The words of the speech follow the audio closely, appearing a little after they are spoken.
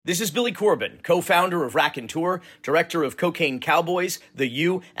This is Billy Corbin, co-founder of Rack and Tour, director of Cocaine Cowboys, The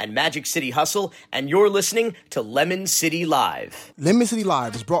U, and Magic City Hustle, and you're listening to Lemon City Live. Lemon City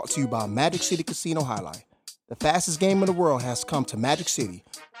Live is brought to you by Magic City Casino Highlight. The fastest game in the world has come to Magic City.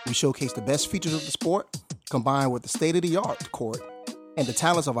 We showcase the best features of the sport, combined with the state-of-the-art court, and the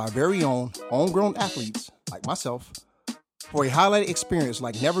talents of our very own homegrown athletes, like myself, for a highlight experience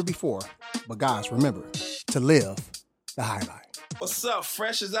like never before. But guys, remember, to live the highlight. What's up?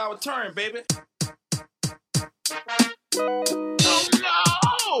 Fresh is our turn, baby. Oh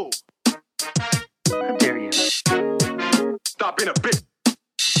no! How dare you? Stop being a bitch.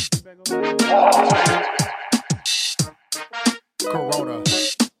 Corona,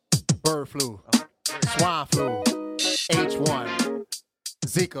 bird flu, swine flu, H1,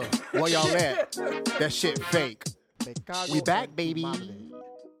 Zika, where y'all at? That shit fake. We back, baby. All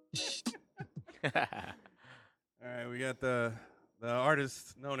right, we got the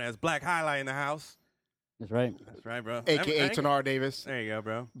artist known as Black Highlight in the house. That's right. That's right, bro. AKA Tanar Davis. There you go,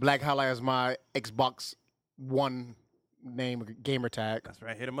 bro. Black Highlight is my Xbox One name gamer tag. That's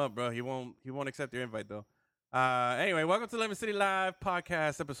right. Hit him up, bro. He won't accept your invite though. Anyway, welcome to Lemon City Live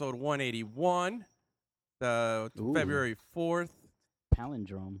podcast, episode 181. February 4th.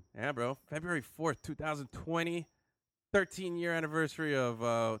 Palindrome. Yeah, bro. February 4th, 2020. 13-year anniversary of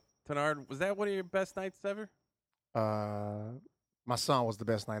Tanar. Was that one of your best nights ever? My son was the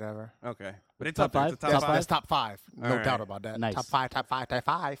best night ever. Okay. But it's Top up there. five? It's a top five. That's top five. No All right. doubt about that. Nice. Top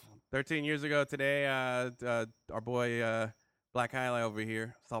five. 13 years ago today, our boy Black Highlight over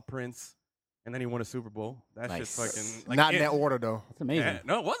here saw Prince, and then he won a Super Bowl. That's just fucking... Like, Not in that order, though. That's amazing. Yeah,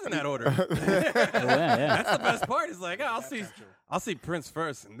 no, it wasn't in that order. yeah. That's the best part. It's like, I'll see Prince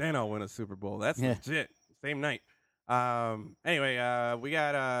first, and then I'll win a Super Bowl. That's legit. Same night. Anyway, we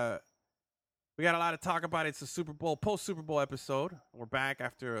got a lot to talk about. It's a Super Bowl, post-Super Bowl episode. We're back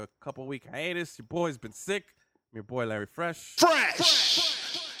after a couple-week hiatus. Your boy's been sick. I'm your boy, Larry Fresh.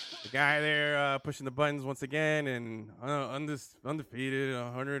 The guy there pushing the buttons once again and undefeated,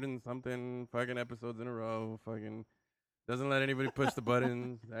 100 and something fucking episodes in a row. Fucking doesn't let anybody push the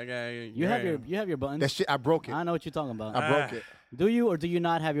buttons. That guy. You have your buttons. That shit, I broke it. I know what you're talking about. I broke it. Do you or do you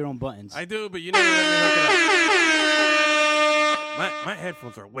not have your own buttons? I do, but you never let me hook it up. My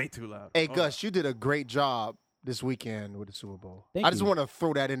headphones are way too loud. Hey, Gus, you did a great job this weekend with the Super Bowl. Thank I just you. want to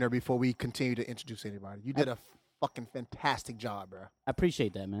throw that in there before we continue to introduce anybody. You did a fucking fantastic job, bro. I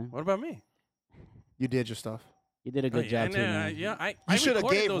appreciate that, man. What about me? You did your stuff. You did a good job, too, man. I You should have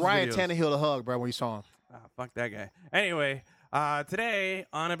recorded gave those Ryan videos. Tannehill a hug, bro, when you saw him. Fuck that guy. Anyway, today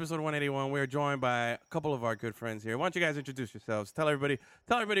on episode 181, we're joined by a couple of our good friends here. Why don't you guys introduce yourselves? Tell everybody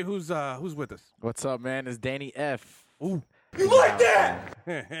who's with us. What's up, man? It's Danny F. Ooh. You like that?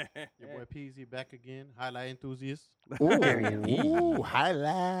 Your boy Peasy back again, highlight enthusiast. Ooh,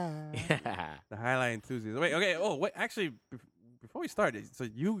 highlight. The highlight enthusiast. Wait, okay. Oh, wait. Actually, before we start, so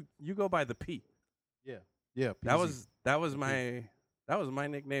you go by the P. Yeah. That was my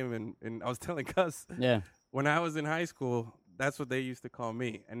nickname, and I was telling Gus. Yeah. When I was in high school, that's what they used to call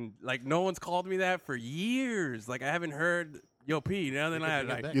me, and like no one's called me that for years. Like I haven't heard Yo P. Now then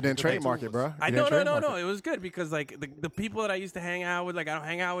You didn't trademark it, bro. No. It was good because like the people that I used to hang out with, like I don't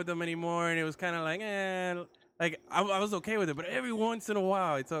hang out with them anymore, and it was kind of like, like I was okay with it. But every once in a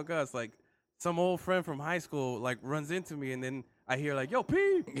while, I told Gus like some old friend from high school like runs into me, and then I hear like Yo P,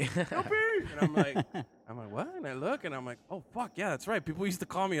 Yo P, and I'm like what? And I look, and I'm like, oh fuck yeah, that's right. People used to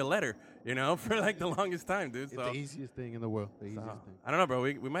call me a letter, for like the longest time, dude. It's So the easiest thing in the world. The easiest thing. I don't know, bro.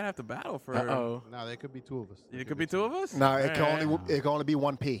 We might have to battle for. Uh-oh. No, there could be two of us. It could be two of us. No, it All can only be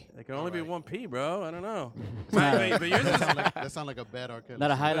one P. It can only be one P, bro. I don't know. Wait, but yours is That sounds like a bad R. Kelly. Not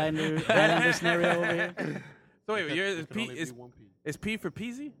a Highlander scenario over here? So wait, yours It could only be one P. is P for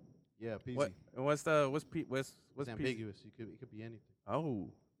Peasy? Yeah, Peasy. What? And what's P? What's It's Peasy? ambiguous. It could be anything. Oh,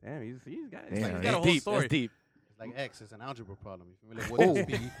 damn, he's got Damn, he's got a that's whole deep. story. That's deep. It's like X. It's an algebra problem. You feel me? Like, what Oh, is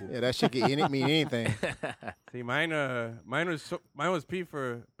P equal? yeah, that shit can mean anything. See, mine was P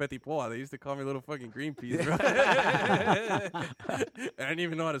for Petit Pois. They used to call me little fucking green peas, bro. And I didn't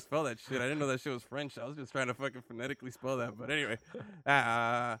even know how to spell that shit. I didn't know that shit was French. I was just trying to fucking phonetically spell that. But anyway,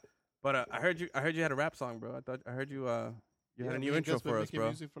 I heard you had a rap song, bro. I heard you had a new intro for us, bro.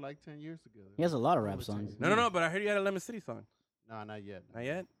 Music for like 10 years together. He has a lot of rap songs. No, but I heard you had a Lemon City song. No, not yet. Not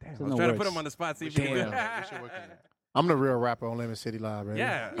yet? Damn, It's I in was the trying to put works. him on the spot, see if you Damn. could. We should work on that. I'm the real rapper on Lemon City Live, baby.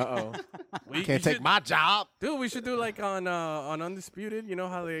 Yeah. Uh-oh. We Can't take my job. Dude, we should do like on Undisputed. You know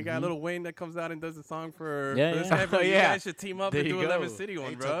how they got Lil Wayne that comes out and does the song for Yeah, this yeah. guy? Bro, Oh, you yeah. guys should team up There and you do a Lemon go. City one,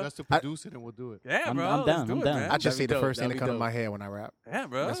 Hey, bro. tell us to produce it and we'll do it. Yeah, I'm bro. down, Let's do I'm it, down. man. I just say That'd the be first thing dope. that comes to That'd my head when I rap. Yeah,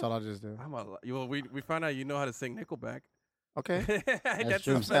 bro. That's all I just do. We found out you know how to sing Nickelback. Okay. That's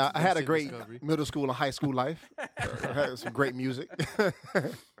true. I had a Instant great discovery. middle school and high school life. I had some great music.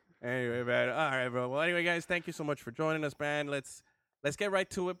 Anyway, man. All right, bro. Well, anyway, guys, thank you so much for joining us, man. Let's get right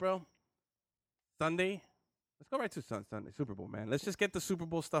to it, bro. Sunday. Let's go right to Sunday, Super Bowl, man. Let's just get the Super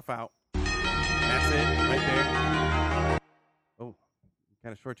Bowl stuff out. That's it, right there. Oh, you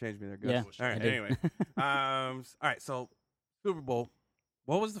kind of shortchanged me there, Gus. Yeah, All right. I did. Anyway, all right. So, Super Bowl.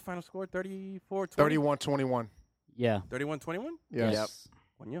 What was the final score? 34-20? 31-21. Yeah. 31-21? Yes.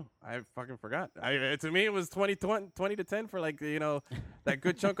 Yep. Well, I fucking forgot. To me, it was 20-10 for that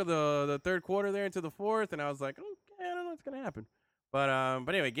good chunk of the third quarter there into the fourth, and I was like, okay, I don't know what's gonna happen. But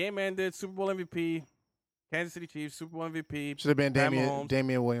anyway, game ended. Super Bowl MVP, Kansas City Chiefs. Super Bowl MVP. Should have been Pat Mahomes.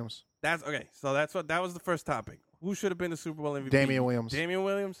 Damian Williams. That's okay. So that was the first topic. Who should have been the Super Bowl MVP? Damian Williams. Damian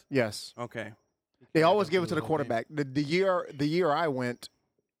Williams. Yes. Okay. They always give it to the quarterback. The year I went,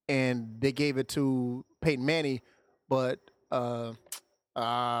 and they gave it to Peyton Manning, but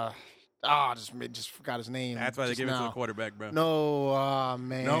just forgot his name. That's why they just give it to the now. quarterback, bro. No,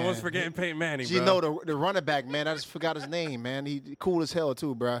 man. No one's forgetting Peyton Manning, You bro. know the running back, man. I just forgot his name, man. He cool as hell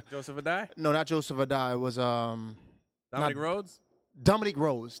too, bro. Joseph Adai? No, not Joseph Adai. It was Dominic Rhodes? Dominique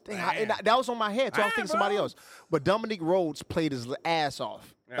Rhodes. Dang, that was on my head, so I was thinking somebody else. But Dominique Rhodes played his ass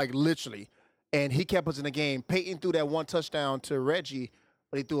off, like literally, and he kept us in the game. Peyton threw that one touchdown to Reggie,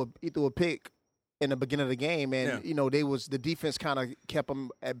 but he threw a pick in the beginning of the game, and the defense kind of kept them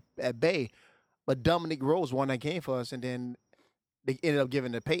at bay. But Dominique Rhodes won that game for us, and then they ended up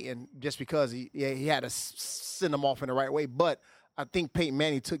giving it to Peyton just because he had to send them off in the right way. But I think Peyton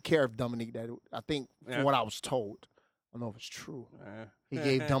Manning took care of Dominique. I think from what I was told. I don't know if it's true. He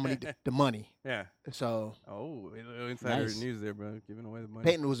gave Dominique the money. Yeah. So. Oh, insider Nice. news there, bro. Giving away the money.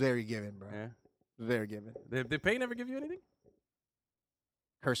 Peyton was very giving, bro. Yeah. Very giving. Did Peyton ever give you anything?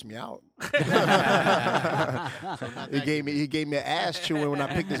 Cursed me out. He gave me an ass chewing when I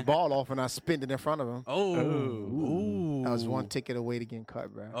picked his ball off and I spinned it in front of him. Oh. Ooh. That was one ticket away to getting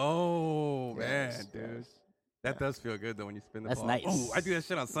cut, bro. Oh, Yes, man, dude. yes. That does feel good, though, when you spin the That's ball. nice. Oh, I do that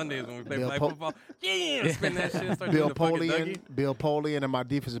shit on Sundays when we play Bill flag Po- football. Yeah, spin that shit and start Bill doing the fucking Polian, Dougie. Bill Polian, and my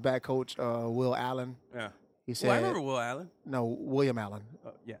defensive back coach, Will Allen. Yeah. He Oh, I said, remember Will Allen. no, William Allen.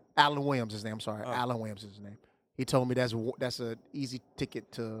 Yeah. Allen Williams is his name. I'm sorry. Oh. Allen Williams is his name. He told me that's an easy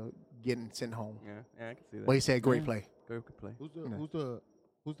ticket to getting sent home. Yeah, I can see that. But he said, great play. Good play.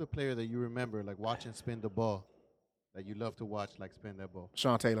 Who's the player that you remember like watching spin the ball that you love to watch like spin that ball?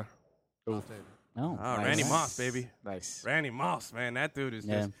 Sean Taylor. Sean Taylor. Oh, Oh, nice. Randy Moss, baby. Nice. Randy Moss, man. That dude is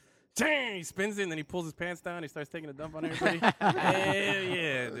Yeah. just, dang, he spins it and then he pulls his pants down. He starts taking a dump on everybody. Hell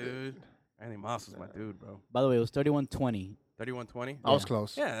yeah, dude. Randy Moss was my dude, bro. By the way, it was 31-20. 31-20? I was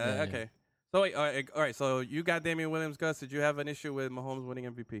close. Yeah, Yeah, okay. So, wait, all right, so you got Damian Williams, Gus. Did you have an issue with Mahomes winning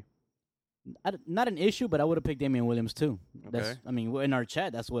MVP? Not an issue, but I would have picked Damian Williams too. Okay. I mean, in our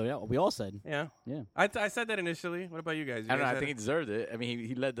chat, that's what we all said. Yeah. Yeah. I said that initially. What about you guys? You I don't know. guys I had think he deserved it. I mean,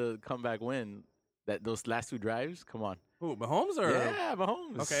 he led the comeback win. Those last two drives. Come on. Who, Mahomes or? Yeah,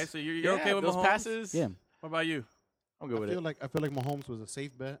 Mahomes. Okay, so you're okay with those Mahomes? passes? Yeah. What about you? I'm good with I it. feel like Mahomes was a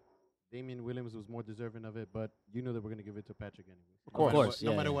safe bet. Damian Williams was more deserving of it, but you knew they were going to give it to Patrick anyway. Of course.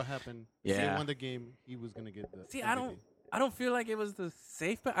 No Yeah. matter what happened, Yeah. if they won the game, he was going to get the See, MVP. I don't feel like it was the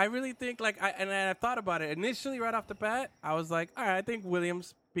safe bet. I really think I thought about it initially right off the bat. I was like, all right, I think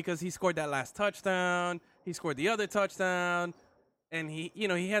Williams because he scored that last touchdown, he scored the other touchdown, and he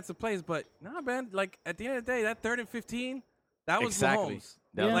had some plays. But nah, man, like at the end of the day, that 3rd and 15, that was Exactly. Mahomes.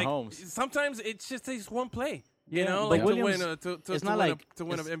 That was like Mahomes. sometimes it just takes one play. You Yeah, know, but like Williams- to win it's not like to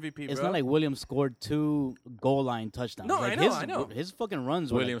win an MVP. It's bro. not like Williams scored 2 goal line touchdowns. No, like I know. His fucking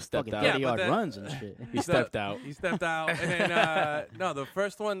runs were Williams like stepped fucking out. 30-yard Yeah, but runs and shit. He stepped out. He stepped out, and then no, the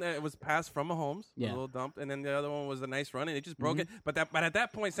first one it was passed from Mahomes, Yeah. a little dump, and then the other one was a nice run, and it just broke it. But at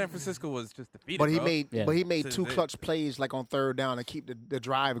that point, San Francisco was just defeated. But he bro. made Yeah. 2 clutch plays like on 3rd down to keep the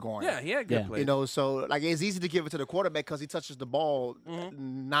drive going. yeah, he had good Yeah. plays. You know, so like it's easy to give it to the quarterback because he touches the ball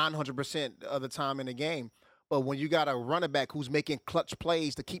Mm-hmm. 900% of the time in the game. But when you got a running back who's making clutch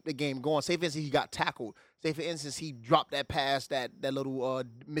plays to keep the game going, say for instance he got tackled, say for instance he dropped that pass, that little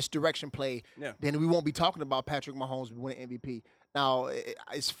misdirection play, Yeah. then we won't be talking about Patrick Mahomes winning MVP. Now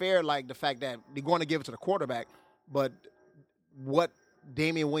it's fair, like the fact that they're going to give it to the quarterback, but what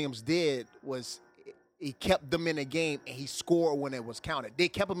Damian Williams did was he kept them in the game and he scored when it was counted. They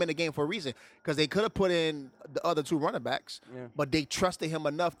kept him in the game for a reason because they could have put in the other 2 running backs, but they trusted him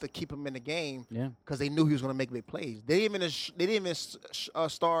enough to keep him in the game because they knew he was going to make big plays. They didn't even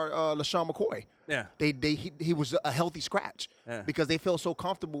start LaShawn McCoy. Yeah. He was a healthy scratch Yeah. because they felt so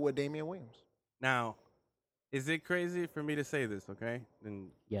comfortable with Damian Williams. Now, is it crazy for me to say this? Okay. And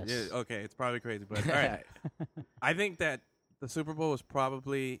Yes. Yeah, okay, it's probably crazy, but all right. I think that the Super Bowl was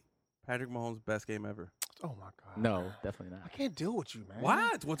probably Patrick Mahomes' best game ever. Oh my God. No, definitely not. I can't deal with you, man.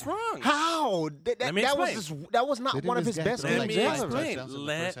 What? What's wrong? How? Let me That was explain. that was not Didn't one of this his guy best throw, Let like, games me five ever. explain. touchdowns in the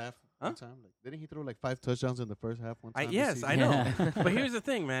first half one time? Like, didn't he throw like 5 touchdowns in the first half one time? this Yes, season? I know. But here's the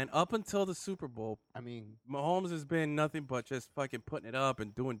thing, man. Up until the Super Bowl, I mean, Mahomes has been nothing but just fucking putting it up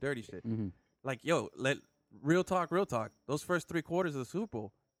and doing dirty shit. Mm-hmm. Like, yo, real talk. Those first 3 quarters of the Super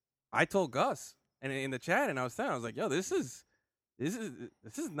Bowl, I told Gus and in the chat, and I was like, yo, this is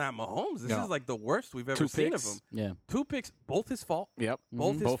not Mahomes. This No. is like the worst we've ever 2 seen picks. of him. Yeah. 2 picks, both his fault. Yep.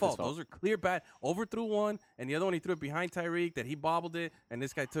 Both his Both fault. Those are clear bad. Overthrew one, and the other one he threw it behind Tyreek. That he bobbled it, and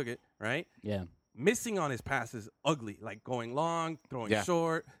this guy took it. Right. Yeah. Missing on his passes, ugly. Like going long, throwing Yeah.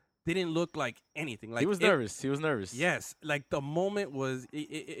 short. Didn't look like anything. Like He was nervous. Yes, like the moment was.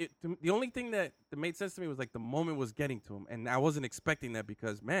 The only thing that made sense to me was like the moment was getting to him, and I wasn't expecting that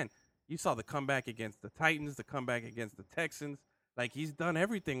because man, you saw the comeback against the Titans, the comeback against the Texans. Like he's done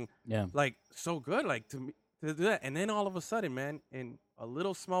everything. Yeah. Like so good. Like to do that, and then all of a sudden, man, in a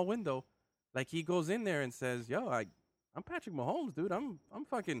little small window, like he goes in there and says, "Yo, I'm Patrick Mahomes, dude. I'm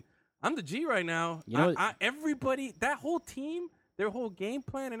the G right now." You know, everybody, that whole team, their whole game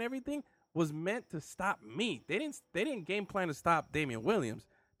plan and everything was meant to stop me. They didn't game plan to stop Damian Williams.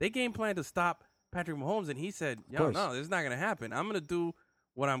 They game planned to stop Patrick Mahomes, and he said, "Yo, no, this is not gonna happen. I'm gonna do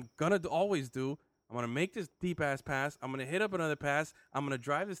what I'm gonna always do. I'm gonna make this deep ass pass. I'm gonna hit up another pass. I'm gonna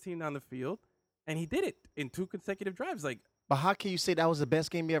drive this team down the field." And he did it in 2 consecutive drives. Like, But how can you say that was the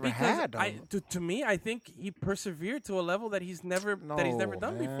best game you ever because had? Though? to me, I think he persevered to a level that he's never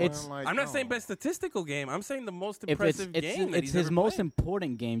done man. before. I'm not saying best statistical game. I'm saying the most impressive game. It's his most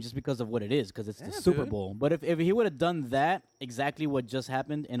important game just because of what it is, because it's the Super dude. Bowl. But if he would have done that exactly what just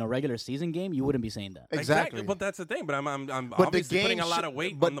happened in a regular season game, you wouldn't be saying that. Exactly. But that's the thing. But I'm But obviously putting a lot of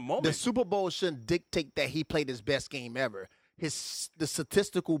weight on the moment. The Super Bowl shouldn't dictate that he played his best game ever. The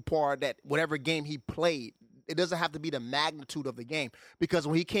statistical part that whatever game he played, it doesn't have to be the magnitude of the game. Because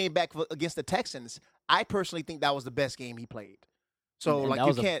when he came back against the Texans, I personally think that was the best game he played. So And that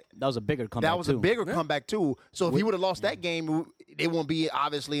was a bigger comeback. That was a bigger comeback too. So if he would have lost that game, they won't be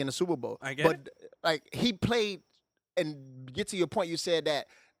obviously in the Super Bowl. I get but it. like he played, and get to your point, you said that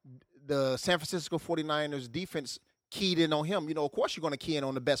the San Francisco 49ers defense keyed in on him. You know, of course you're going to key in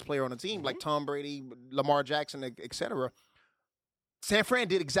on the best player on the team, like Tom Brady, Lamar Jackson, et cetera. San Fran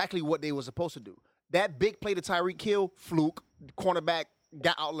did exactly what they were supposed to do. That big play to Tyreek Hill, fluke, cornerback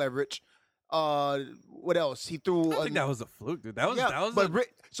got out leverage. What else? He threw. I think that was a fluke, dude. That was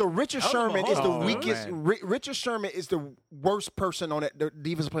so Richard that was Sherman is the Mahomes, weakest. man. Richard Sherman is the worst person on the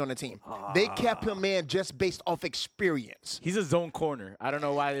defensive player on the team. They kept him in just based off experience. He's a zone corner. I don't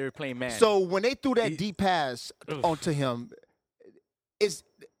know why they were playing man. So when they threw that deep pass onto him,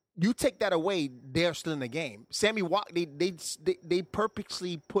 you take that away, they're still in the game. They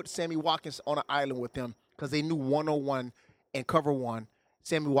purposely put Sammy Watkins on an island with him because they knew 1-on-1 and cover one,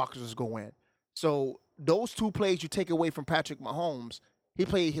 Sammy Watkins was going to win. So those 2 plays you take away from Patrick Mahomes, he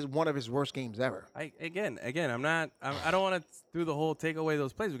played one of his worst games ever. I don't want to do the whole take away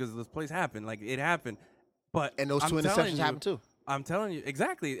those plays because those plays happen. Like it happened, but And those 2 interceptions happened too. I'm telling you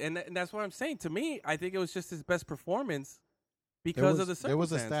exactly, and that's what I'm saying. To me, I think it was just his best performance because of the circumstances. There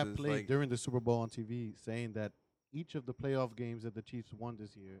was a stat played like, during the Super Bowl on TV saying that each of the playoff games that the Chiefs won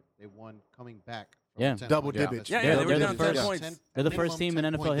this year, they won coming back. From Yeah. 10 Double point dibage. Yeah, They're they were the down 10 first- points. They're the first team in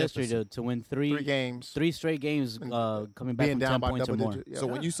NFL history to win 3 games. 3 straight games coming back Being from down 10 by points or double more. digit. Yeah. So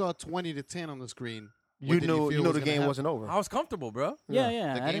when you saw 20-10 on the screen, you what did knew feel the was gonna game happen? wasn't over. I was comfortable, bro. Yeah.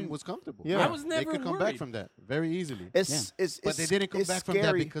 The I game didn't- was comfortable. Yeah. I was never They could come worried. back from that very easily. It's But they didn't come it's back from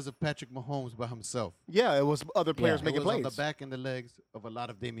scary. that because of Patrick Mahomes by himself. Yeah, it was other players Yeah. making it was plays. on the back and the legs of a lot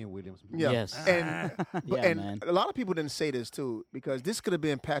of Damian Williams. Yeah. Yes. And Yeah, and man. a lot of people didn't say this too because this could have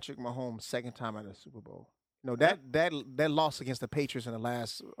been Patrick Mahomes' second time at a Super Bowl. You know that loss against the Patriots in the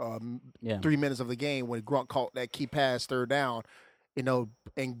last 3 minutes of the game when Gronk caught that key pass 3rd down. You know,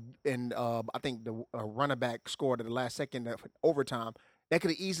 and I think the running back scored at the last second of overtime. That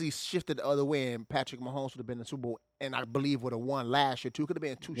could have easily shifted the other way, and Patrick Mahomes would have been in the Super Bowl, and I believe would have won last year too. Could have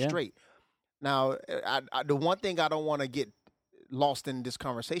been 2 straight. Now, the one thing I don't want to get lost in this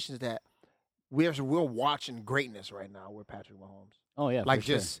conversation is that we're watching greatness right now with Patrick Mahomes. Oh yeah, Like for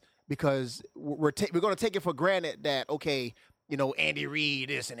sure. just because we're going to take it for granted that okay, you know, Andy Reid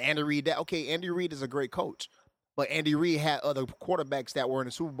this and Andy Reid that. Okay, Andy Reid is a great coach, but Andy Reid had other quarterbacks that were in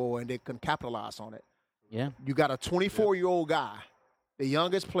the Super Bowl and they couldn't capitalize on it. Yeah. You got a 24-year-old guy, the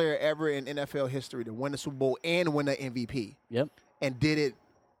youngest player ever in NFL history to win the Super Bowl and win the MVP. Yep. And did it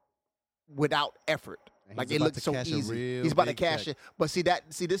without effort. And Like he's it about looked to so cash a easy. real He's about to big cash check. it. But see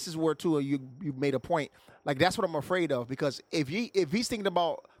this is where too you made a point. Like that's what I'm afraid of because if he's thinking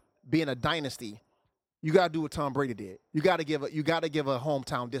about being a dynasty, you got to do what Tom Brady did. You got to give a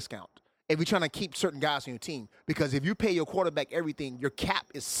hometown discount if you're trying to keep certain guys on your team. Because if you pay your quarterback everything, your cap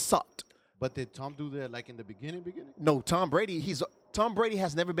is sucked. But did Tom do that like in the beginning? No, Tom Brady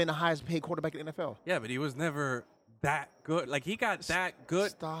has never been the highest paid quarterback in the NFL. Yeah, but he was never that good. Like he got that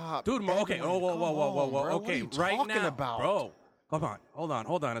good. Stop, dude. Okay. Edwin, Whoa. come on, bro. Okay, What are you right talking now, about? bro. Come on.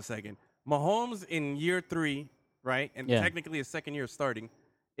 Hold on a second. Mahomes in year 3, right, and Yeah. technically his second year starting,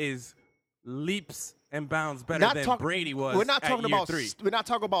 is leaps and bounds better than Brady was. We're not talking at year about 3. We're not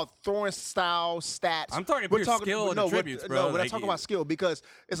talking about throwing style stats. I'm talking we're pure talking, skill and attributes, bro. No, we're not Like, talking about skill because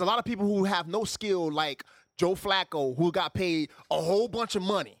there's a lot of people who have no skill, like Joe Flacco, who got paid a whole bunch of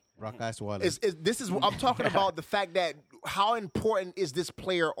money. Rock Osweiler. I'm talking about the fact that how important is this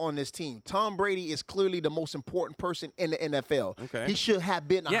player on this team? Tom Brady is clearly the most important person in the NFL. Okay. He should have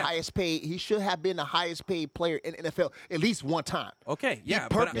been the Yeah. highest paid. He should have been the highest paid player in the NFL at least one time. Okay, yeah,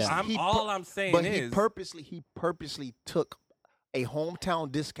 I'm saying but is he purposely took a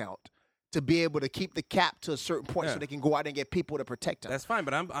hometown discount to be able to keep the cap to a certain point so they can go out and get people to protect him. that's fine.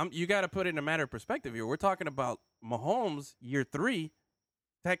 But you got to put it in a matter of perspective here. We're talking about Mahomes year 3,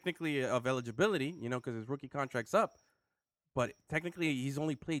 technically of eligibility, because his rookie contract's up. But technically, he's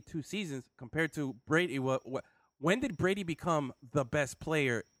only played 2 seasons compared to Brady. When did Brady become the best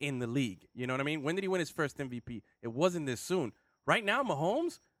player in the league? You know what I mean? When did he win his first MVP? It wasn't this soon. Right now,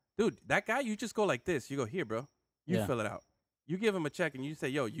 Mahomes, dude, that guy, you just go like this. You go, here, bro. You fill it out. You give him a check and you say,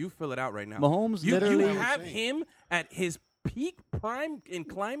 yo, you fill it out right now. Mahomes you literally have him at his peak prime in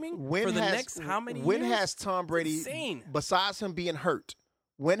climbing for the next how many when years? has Tom Brady, Insane. besides him being hurt,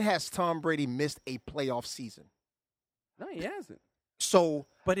 when has Tom Brady missed a playoff season? No, he hasn't. So,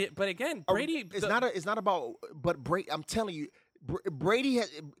 But again, Brady. it's not about. But Brady, I'm telling you, Brady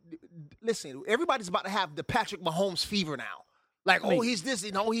has. Listen, everybody's about to have the Patrick Mahomes fever now. Like, he's this,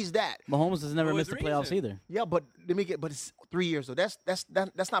 he's that. Mahomes has never For missed the his playoffs reason. either. Yeah, but but it's 3 years though. That's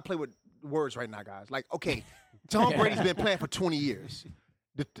not play with words right now, guys. Like, okay, Tom Brady's been playing for 20 years.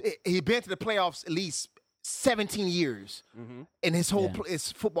 He's been to the playoffs at least 17 years in his whole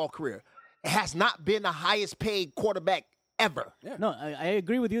his football career. It has not been the highest paid quarterback ever. Yeah. No, I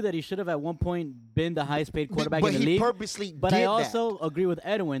agree with you that he should have at one point been the highest paid quarterback But in the he league. purposely But did I also agree with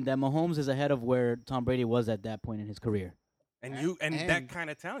Edwin that Mahomes is ahead of where Tom Brady was at that point in his career. And that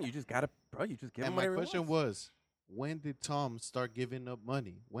kind of talent, you just gotta, bro. You just give him And my whatever he question wants. was, when did Tom start giving up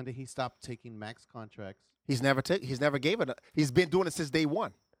money? When did he stop taking max contracts? He's never gave it. He's been doing it since day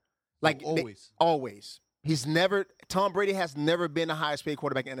one. Like always. Always. Tom Brady has never been the highest paid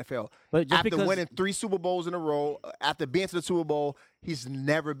quarterback in the NFL. But just after because- winning 3 Super Bowls in a row, after being to the Super Bowl, he's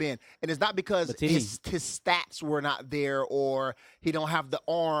never been. And it's not because But T, his stats were not there or he don't have the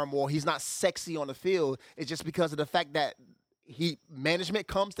arm or he's not sexy on the field. It's just because of the fact that management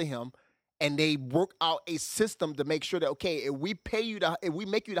comes to him and they work out a system to make sure that, okay, if we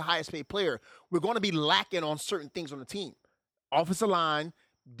make you the highest paid player, we're going to be lacking on certain things on the team. Offensive line,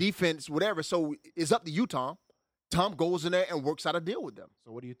 defense, whatever. So it's up to you, Tom. Tom goes in there and works out a deal with them.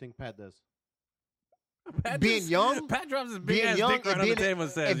 So what do you think Pat does? Being young, Pat drops his big being ass young, dick right on the table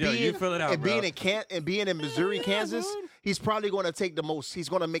and says, "Yo, you fill it out, and bro." being in Missouri, Kansas, dude. he's probably going to take the most. He's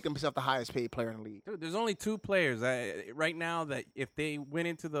going to make himself the highest paid player in the league. Dude, there's only 2 players right now that if they went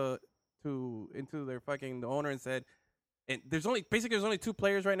into their fucking the owner and said, and there's only 2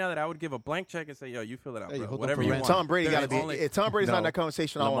 players right now that I would give a blank check and say, yo, you fill it out, Hey, bro. hold on Whatever for you rent. want. Tom Brady got to There's be. only- If Tom Brady's not in No. that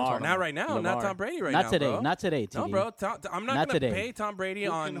conversation, I don't want to Lamar. talk Not about right now. Lamar. Not Tom Brady right Not now, today. bro. Not today, No, TD. bro. I'm not Not going to today. pay Tom Brady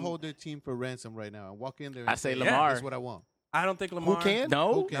Who on. can hold their team for ransom right now and walk in there? And I say Yeah. Lamar. That's what I want. I don't think Lamar. Who can?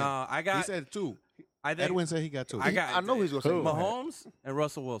 No. Who can? No, I He got. said 2. I think Edwin said he got 2. I know he's going to say Mahomes and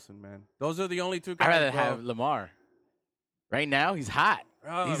Russell Wilson, man. Those are the only 2 guys. I'd rather bro. have Lamar. Right now, he's hot.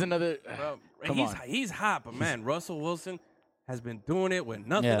 Bro, He's another. Bro, Come on. he's hot, but man, Russell Wilson has been doing it with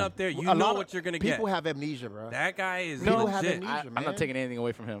nothing Yeah. up there. You A lot know of what you're gonna get. People have amnesia, bro. That guy is People have legit. amnesia. I'm not taking anything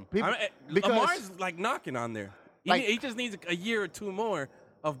away from him. People- I mean, Lamar's like knocking on there. Like- He just needs a year or 2 more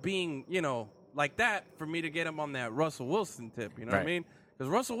of being, like that for me to get him on that Russell Wilson tip. You know what I Right. mean? Because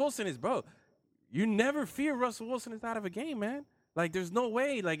Russell Wilson is, bro. You never fear Russell Wilson is out of a game, man. Like, there's no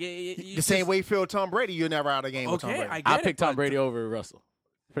way. Like, the same way you feel Tom Brady, you're never out of the game with Tom Okay, Brady. I get I'll it, pick Tom but- Brady over Russell.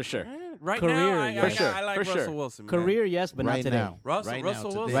 For sure. Right Career, now, yeah. I For sure, like for sure. Russell Wilson. Man. Career, yes, but not Right today. now. Russell Right now,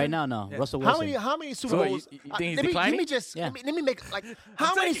 Wilson. today. Right now, no. Yeah. Russell Wilson. How many Super So Bowls? you think he's let declining? me just Yeah. let me make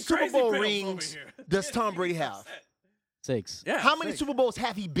how many taking Super crazy Bowl pills rings over here. does Tom Brady have? 6. Yeah. How many Super Bowls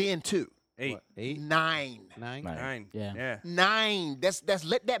have he been to? 8. What, 8? 9. 9? 9. Yeah. Yeah. 9. That's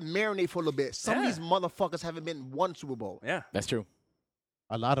let that marinate for a little bit. Some of Yeah. these motherfuckers haven't been in one Super Bowl. Yeah. That's true.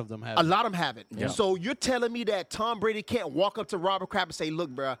 A lot of them have. A lot of them haven't. Yeah. So you're telling me that Tom Brady can't walk up to Robert Kraft and say, "Look,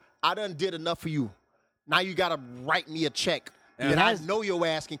 bro, I done did enough for you. Now you gotta write me a check that I know your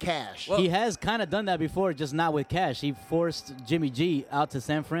ass can cash." He has kind of done that before, just not with cash. He forced Jimmy G out to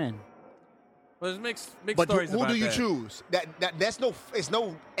San Fran. Well, there's mixed But stories who about do you that. choose? It's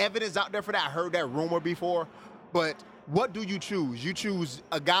no evidence out there for that. I heard that rumor before, but what do you choose? You choose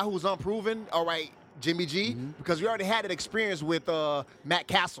a guy who's unproven. All right, Jimmy G, because we already had an experience with Matt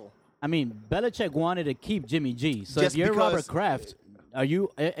Castle. I mean, Belichick wanted to keep Jimmy G. So Just if you're because- Robert Kraft, are you?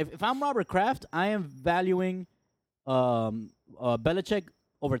 If I'm Robert Kraft, I am valuing Belichick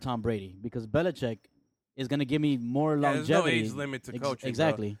over Tom Brady because Belichick is going to give me more Yeah, there's no longevity. age limit to coaching.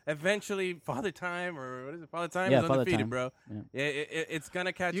 Exactly. Bro. Eventually, Father Time or what is it? Father Time Yeah, is Father undefeated, Time. bro. Yeah. Yeah, it's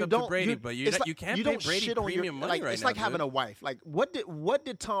gonna catch You up to don't- Brady, you- but it's like- you can't you pay don't Brady shit on premium your, money like, right it's now. like having dude. a wife. Like, what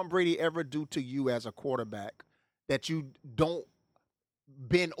did Tom Brady ever do to you as a quarterback that you don't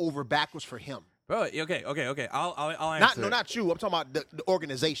bend over backwards for him? Bro, okay. I'll answer. Not you. I'm talking about the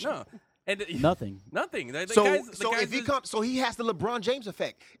organization. No. And Nothing. Nothing. The So, guys, the so guys if he is- comes, so he has the LeBron James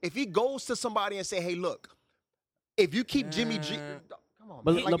effect. If he goes to somebody and say, "Hey, look, if you keep Jimmy G, come on,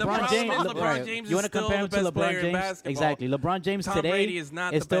 But man. Like, the LeBron problem James, is LeBron James you is want to still compare the him to best player LeBron in James? basketball. Exactly. LeBron James Tom today Brady is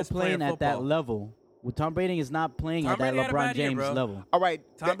not is the still best player playing in at that football. level. Well, Tom Brady is not playing Tom at that Brady had a LeBron bad year, James bro. level. All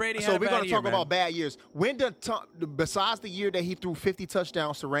right. Tom Brady had So a we're bad gonna year, talk man. about bad years. When did Tom, besides the year that he threw 50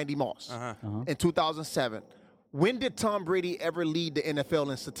 touchdowns to Randy Moss in 2007, when did Tom Brady ever lead the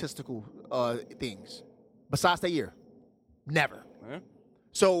NFL in statistical things? Besides that year, never. Huh?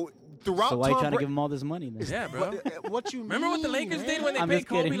 So throughout So why are you Tom trying to Bra- give him all this money then? Yeah, bro. what you Remember what the mean, Lakers man? did when they I'm paid just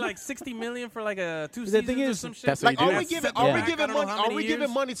Kobe kidding. like $60 million for like two The seasons thing or is, some shit? that's what Like, he are did. we giving Back, are I we don't giving know money? how Are many we giving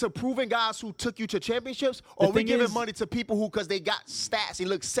years. money to proven guys who took you to championships, or are we thing giving is- money to people who because they got stats, they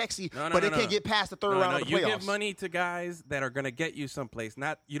look sexy, No, but they no. can't get past the third round of the You playoffs? give money to guys that are gonna get you someplace.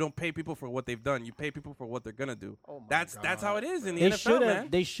 Not you don't pay people for what they've done. You pay people for what they're gonna do. That's how it is in the NFL, man.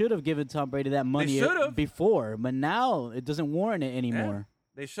 They should have given Tom Brady that money should've. before, but now it doesn't warrant it anymore.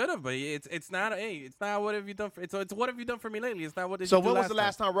 They should have, but it's not. Hey, it's not. What have you done for? It's what have you done for me lately? It's not what did So you do when was the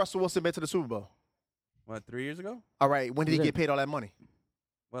last time Russell Wilson been to the Super Bowl? What 3 years ago? All right, when did he Was it- get paid all that money?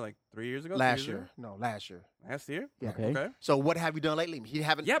 Well, like 3 years ago. Last 2 years year. ago? No, last year. Last year. Yeah. Okay. So what have you done lately? He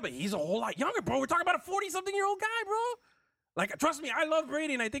haven't. Yeah, but he's a whole lot younger, bro. We're talking about a 40-something-year-old guy, bro. Like, trust me, I love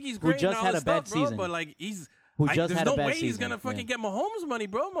Brady, and I think he's great. just and all had this a bad stuff, bro, season. But like, he's Who just there's had no a bad way he's season, gonna fucking get Mahomes money,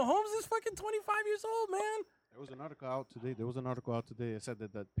 bro. Mahomes is fucking 25 years old, man. There was an article out today. It said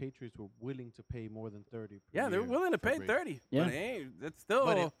that Patriots were willing to pay more than 30. Per Yeah, they're year willing to for pay Brady. 30. Yeah. But hey, that's still.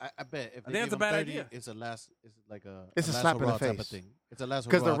 But I bet if I they think it's give a him bad 30, idea. it's like a It's a last slap in the hurrah type of face. thing. It's a last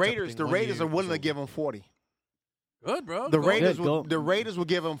Because the hurrah type of Raiders, thing. 1 1 year are year willing is to over. give him 40. Good, bro. The Go. Raiders, Good, go. the Raiders will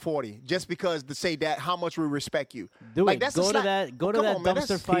give him 40 just because to say that how much we respect you. Do Like, it. that's a Go to slap. that. Go to Come that on, man, dumpster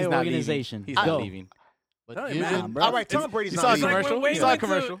that's- fire He's not organization. leaving. He's Go. not leaving. But Tell you, given, man, bro. All right, It's- Tom Brady's you not saw a leaving. commercial? Wade You saw a went to-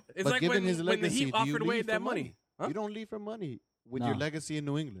 commercial? It's but like given when, his when legacy, the Heat do you offered leave Wade for that money. Huh? You don't leave for money with No. your legacy in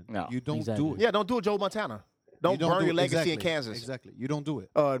New England. No. You don't Exactly. do it. Yeah, don't do it, Joe Montana. Don't You burn do your it. legacy in Exactly. Kansas. Exactly. You don't do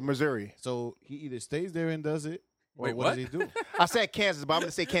it. Missouri. So he either stays there and does it, or Wait, what what? does he do? I said Kansas, but I'm going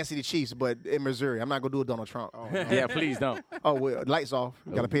to say Kansas City Chiefs, but in Missouri. I'm not going to do it Donald Trump. Yeah, please don't. Oh, well, lights off.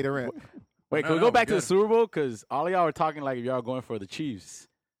 You got to pay the rent. Wait, No, can we no, go back to good. the Super Bowl? Because all of y'all were talking like if y'all are going for the Chiefs.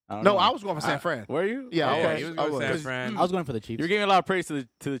 I don't No, know. I was going for San Fran. Were you? Yeah, I Okay. was. He was I going was. to San Fran. I was going for the Chiefs. You're giving a lot of praise to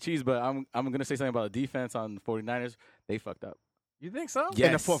the Chiefs, but I'm gonna say something about the defense on the 49ers. They fucked up. You think so? Yeah.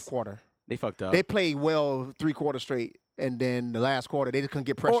 In the Yes. fourth quarter. They fucked up. They played well 3 quarters straight, and then the last quarter, they just couldn't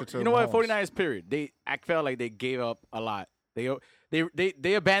get pressure to You know what? Mahomes. 49ers. Period. I felt like they gave up a lot. They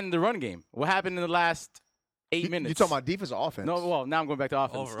abandoned the run game. What happened in the last 8 minutes? You talking about defense or offense? No, well, now I'm going back to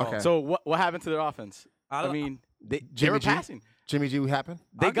offense. Overall. Okay. So what happened to their offense? I mean, they Jimmy were G? passing. Jimmy G, what happened?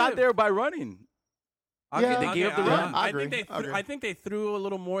 They I'll got give- there by running. Yeah. They gave up the Yeah, run. I I agree. think I agree. I think they threw a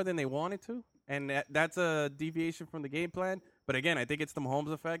little more than they wanted to, and that's a deviation from the game plan. But again, I think it's the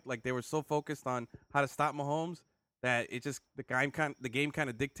Mahomes effect. Like they were so focused on how to stop Mahomes that it just the game kind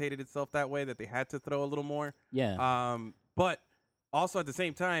of dictated itself that way that they had to throw a little more. Yeah. But also at the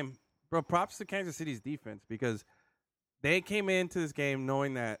same time, bro, props to Kansas City's defense because they came into this game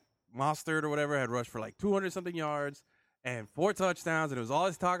knowing that Mostert or whatever had rushed for like 200-something yards and 4 touchdowns, and it was all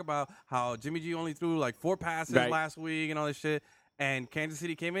this talk about how Jimmy G only threw like 4 passes Right. last week and all this shit. And Kansas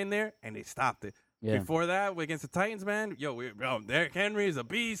City came in there and they stopped it. Yeah. Before that, against the Titans, man, Derrick Henry is a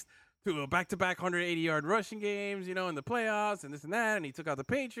beast. to a back-to-back 180-yard rushing games, in the playoffs and this and that, and he took out the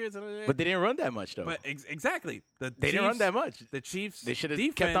Patriots. But they didn't run that much, though. But exactly. They didn't run that much. The Chiefs' They should have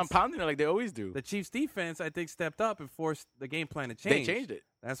defense, kept on pounding it like they always do. The Chiefs' defense, I think, stepped up and forced the game plan to change. They changed it.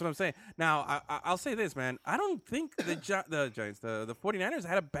 That's what I'm saying. Now, I'll say this, man. I don't think the Giants, the 49ers,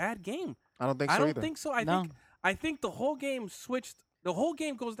 had a bad game. I don't think so I don't either. think so. No. I think the whole game switched. The whole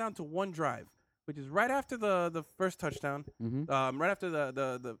game goes down to one drive, which is right after the first touchdown, right after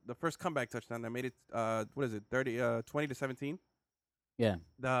the first comeback touchdown that made it 20-17. Yeah.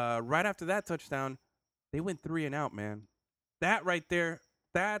 Right after that touchdown, they went 3 and out, man. That right there,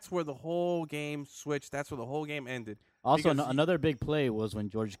 that's where the whole game switched. That's where the whole game ended. Also, another big play was when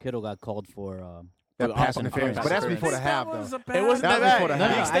George Kittle got called for That pass interference. But that's before the half, though. It wasn't that before bad. the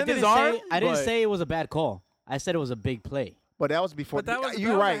half. He extended his arm. I didn't but- say it was a bad call. I said it was a big play. But that was before. But that was-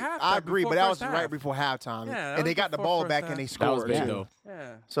 You're that was right. at halftime, I agree. before But that was first right half. before halftime. Yeah, that And they was got the before ball first back half. and they That was scored, big, too. though.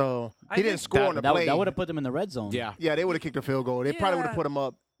 Yeah. So I he think didn't score on the play. That would have put them in the red zone. Yeah. Yeah, they would have kicked the field goal. They probably would have put him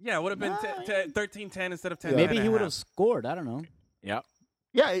up. Yeah, it would have been 13-10 instead of 10. Maybe and he a would half. have scored. I don't know. Yeah.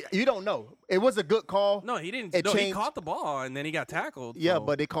 Yeah, you don't know. It was a good call. No, he didn't. It No, he changed. caught the ball and then he got tackled. Yeah, so-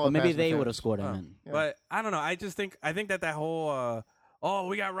 but they called. Well, maybe pass they interference. would have scored. I meant. Yeah. But I don't know. I think that whole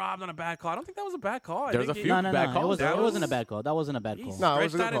we got robbed on a bad call. I don't think that was a bad call. I There was think a he- few No. bad It, calls. That wasn't a was- bad call. That wasn't a bad He call. No, it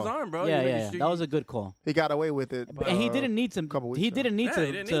was stretched a out good his call. arm, bro. Yeah, He- yeah, he- that was a good call. He got away with it. And he didn't need to. couple weeks He ago. didn't need Yeah,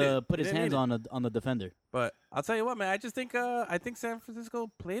 he didn't need to it. put He his didn't hands need on the defender. But I'll tell you what, man. I just think San Francisco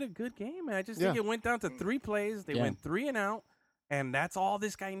played a good game, man. I just think Yeah. it went down to 3 plays. They Yeah. went 3 and out, and that's all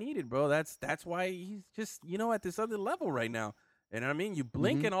this guy needed, bro. That's why he's just at this other level right now. You know what I mean? You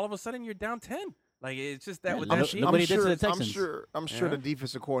blink and all of a sudden you're down 10. Like it's just that with look- that look team. what he did to the I'm Texans. sure. I'm sure Yeah. the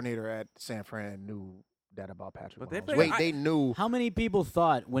defensive coordinator at San Fran knew that about Patrick But they Mahomes. played- Wait, I- they knew How many people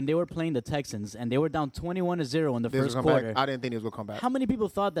thought when they were playing the Texans and they were down 21-0 in the they was first gonna come quarter? back. I didn't think he was gonna come back. How many people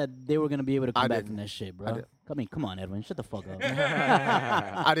thought that they were going to be able to come I back didn't. from that shit, I bro? did. Come on, Edwin. Shut the fuck up.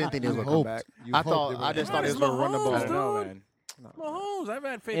 I didn't think they was You gonna come hoped. back. You I hoped thought. they were I just gonna thought they was come gonna back. run the Mahomes, ball. I don't know, dude. man. Mahomes, I've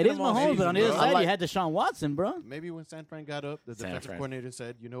had faith It in is him all Mahomes, season, but on the other bro. side, like- you had Deshaun Watson, bro. Maybe when San Fran got up, the San defensive Fran. coordinator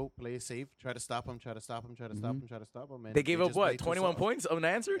said, play it safe, try to stop him, try to stop him, try to stop him, try to stop him. And They gave up just what? played too 21 soft. points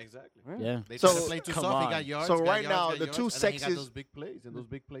unanswered? Exactly. Yeah. They So- tried to play too Come soft. He on. got yards. So got right yards, now, got the yards, two and then he got sexiest- those big plays, and those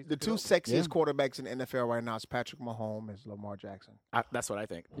big plays. The took two it up. sexiest quarterbacks in the NFL right now is Patrick Mahomes and Lamar Jackson. That's what I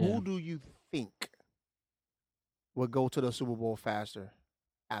think. Yeah. Who do you think will go to the Super Bowl faster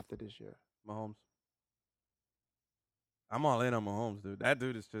after this year? Mahomes. I'm all in on Mahomes, dude. That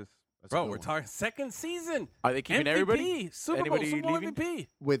dude is just That's a bro. good We're one. talking second season. Are they keeping MVP, everybody? Super Bowl, Anybody Super Bowl leaving? MVP.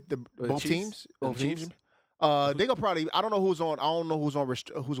 With the The both Chiefs? teams? The Both Chiefs? teams? They gonna probably. I don't know who's on. I don't know who's on.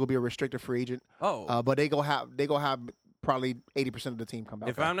 Who's gonna be a restricted free agent? Oh, But they gonna have probably 80% of the team come back.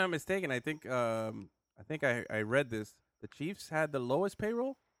 if I'm not mistaken, I think I read this. The Chiefs had the lowest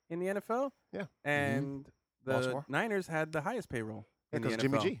payroll in the NFL. Yeah. and the Baltimore. Niners had the highest payroll in the because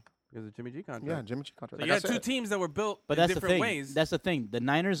NFL. Jimmy G. Because of Jimmy G contract. Yeah, Jimmy G contract. So Like you I had two said. teams that were built But in that's the different thing. ways. That's the thing. The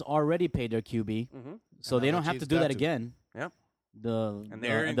Niners already paid their QB, Mhm. so And they now don't the have to Chiefs do got that to. again. Yep. The And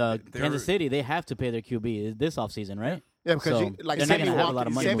they're Kansas City, they have to pay their QB this offseason, right? Yeah, because So, you, like they're not Sammy gonna have a lot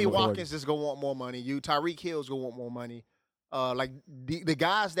of Watkins, money Sammy moving forward. Watkins is gonna want more money. Tyreek Hill's gonna want more money. Like the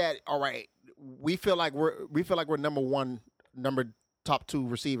guys that all right, we feel like we're number top 2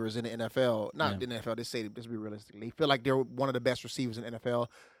 receivers in the NFL. Not the NFL. Let's be realistic. They feel like they're one of the best receivers in the NFL.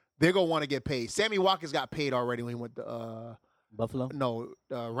 They're gonna want to get paid. Sammy Watkins got paid already when he went to Buffalo.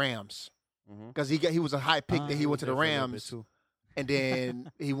 Rams Mhm. because he was a high pick. That he went to the There for a little bit, Rams. too. And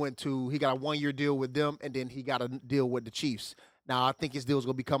then he got a 1-year deal with them, and then he got a deal with the Chiefs. Now, I think his deal is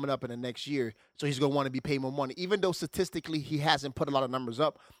going to be coming up in the next year, so he's going to want to be paid more money, even though statistically he hasn't put a lot of numbers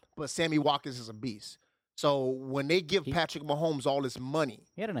up. But Sammy Watkins is a beast. So when they give Patrick Mahomes all this money,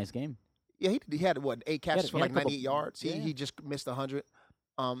 He had a nice game. yeah, he had, 8 catches for he had like a couple- 98 yards. yeah. He just missed 100.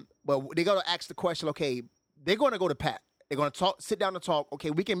 But they got to ask the question, okay, they're going to go to Pat. They're going to sit down and talk, okay,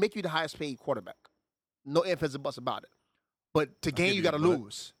 we can make you the highest paid quarterback. No ifs, ands, or buts about it. But to gain, give you you got to a butt.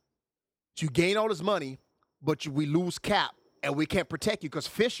 lose. So you gain all this money, but we lose cap, and we can't protect you because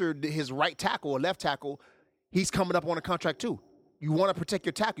Fisher, his right tackle or left tackle, he's coming up on a contract too. You want to protect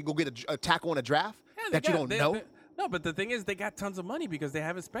your tackle, you go get a tackle in a draft Yeah, they that you got- don't they- know. they- no, but the thing is, they got tons of money because they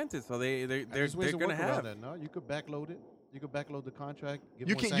haven't spent it, so they're There's ways to going to work around have. that. No, you could backload it. You could backload the contract. Give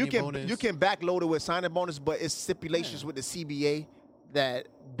You more can signing bonus. you can backload it with signing bonus, but it's stipulations with the CBA that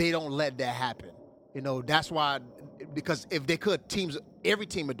they don't let that happen. That's why, because if they could, every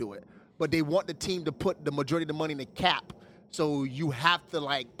team would do it, but they want the team to put the majority of the money in the cap. So you have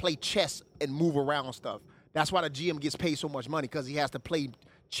to play chess and move around stuff. That's why the GM gets paid so much money because he has to play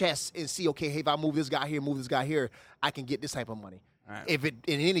chess and see, okay, hey, if I move this guy here, I can get this type of money. right. If it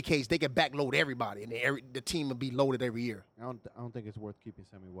in any case they can backload everybody and the team will be loaded every year. I don't think it's worth keeping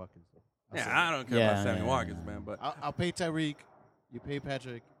Sammy Watkins. Though. Yeah, I don't care about Sammy Watkins, man. But I'll pay Tyreek. You pay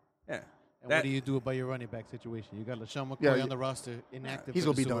Patrick. yeah. And what do you do about your running back situation? You got LaShawn McCoy Yeah, on the roster, inactive. He's for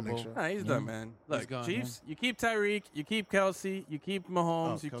gonna the be Super done Bowl. next year. Nah, he's done, man. Look, gone, Chiefs, you keep Tyreek, you keep Kelsey, you keep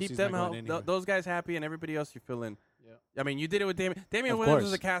Mahomes, you keep Kelsey's them not going help, anywhere. those guys happy, and everybody else you fill in. Yeah. I mean, you did it with Damian. Damian Of Williams course.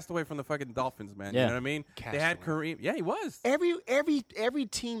 was a castaway from the fucking Dolphins, man. Yeah. You know what I mean? They had Castaway. Kareem. Yeah, he was. Every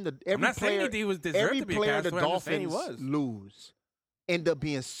team that every I'm not player saying he was deserved every to be a player the castaway. I'm just saying he Dolphins was. lose end up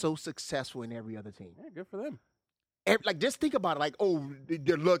being so successful in every other team. Yeah, good for them. Like, just think about it. Like, oh,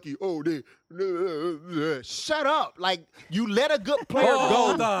 they're lucky. Oh, they shut up. Like, you let a good player go.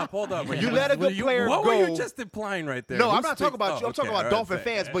 Hold up. You let a good player what go. were you just implying right there? No, Who I'm not talking about speaks- you. I'm Oh, talking okay, about all right, Dolphin say.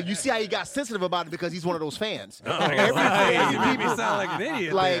 fans. But you see how he got sensitive about it because he's one of those fans. Oh, Every you made me people- sound like an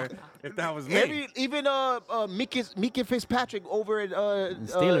idiot like, there, if that was me. Even Mika Fitzpatrick over at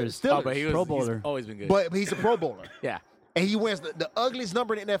Steelers. Oh, but Pro he's Bowler. always been good. But he's a Pro Bowler. yeah. And he wears the ugliest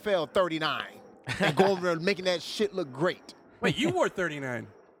number in the NFL, 39. And go over there and making that shit look great. Wait, you wore 39.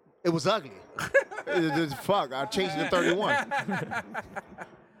 It was ugly. Fuck, I changed it to 31.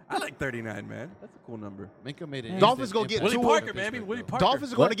 I like 39, man. That's a cool number. Minka made an Dolphins instant gonna get impact. Willie Tua- Parker, man. Willie Parker.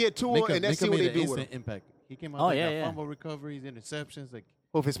 Dolphins are going to get Tua, Minka, and let's see Minka what made they an do with instant him. impact. He came Oh, out yeah, got yeah. fumble recoveries, interceptions. Like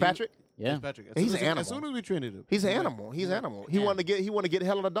Who, Fitzpatrick? Yeah. Fitzpatrick. As He's soon an as- animal. As soon as we traded him, He's an like, animal. He's an animal. He wanted to get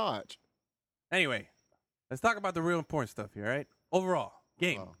hell of a dodge. Anyway, let's talk about the real important stuff here, all right? Overall,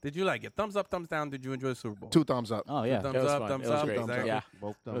 game. Did you like it? Thumbs up, thumbs down. Did you enjoy the Super Bowl? 2 thumbs up. Oh, yeah. Thumbs It was up, fun. thumbs It was up. great. Exactly. Yeah.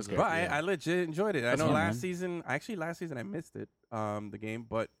 both It was thumbs But up. I legit enjoyed it. I know fun, last man. season, last season I missed it, the game,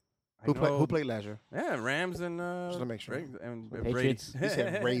 but I Who know, played last year? Yeah, Rams and Just to make sure. and Patriots. Brady. You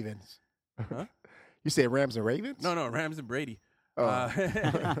said Ravens. Huh? You said Rams and Ravens? No, Rams and Brady. Oh.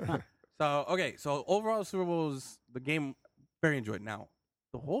 So overall, Super Bowl was the game very enjoyed. Now,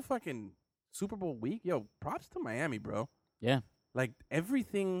 the whole fucking Super Bowl week, yo, props to Miami, bro. Yeah. Like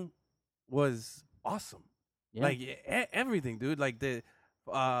everything was awesome. Yeah. Like everything, dude. Like the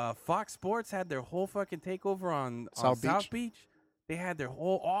Fox Sports had their whole fucking takeover on South Beach. They had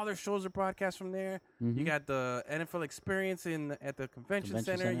all their shows are broadcast from there. Mhm. You got the NFL experience at the convention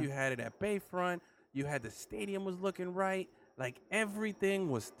center. You had it at Bayfront. You had the stadium was looking right. Like everything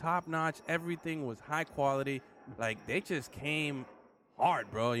was top notch. Everything was high quality. Like they just came hard,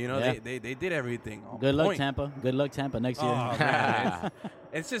 bro. You know, Yeah. they did everything. On Good luck, point. Tampa. Good luck, Tampa, next year. Oh, man,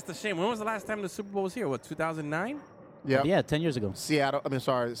 it's just a shame. When was the last time the Super Bowl was here? What, 2009? Yeah. Yeah, 10 years ago.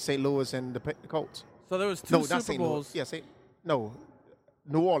 St. Louis and the Colts. So there was two No, Super not St. Bowls. Louis. Yeah,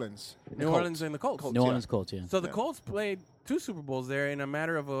 New Orleans. New Orleans and the Colts. New Orleans Colts, yeah. So the Colts played two Super Bowls there in a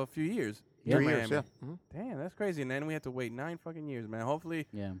matter of a few years. Yeah. 3 years, Miami. yeah. Mhm. Damn, that's crazy. And then we had to wait 9 fucking years, man. Hopefully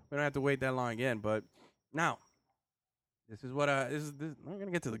Yeah. we don't have to wait that long again. But now, this is what this. I'm gonna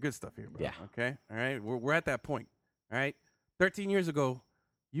get to the good stuff here, bro. Yeah. Okay. All right. We're at that point. All right. 13 years ago,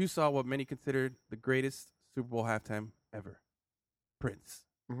 you saw what many considered the greatest Super Bowl halftime ever. Prince.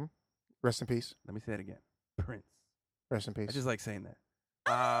 Rest in peace. Let me say it again. Prince. Rest in peace. I just like saying that.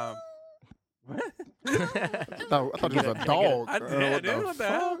 What? I thought it was a dog. I did, dude. What the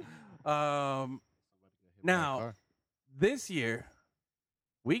hell? Now, car. this year,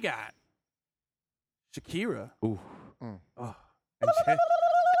 we got Shakira. Ooh. Oh,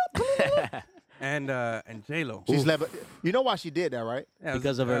 and J-Lo. She's You know why she did that, right? Yeah, it was-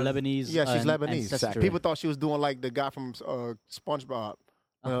 Because of her it was- Lebanese Yeah, she's Lebanese. ancestry. People thought she was doing like the guy from SpongeBob.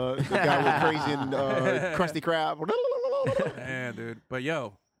 The guy with crazy and Krusty Krab. Yeah, dude. But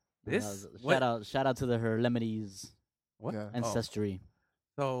yo, this Shout out to her Lebanese what? Yeah. Oh. ancestry.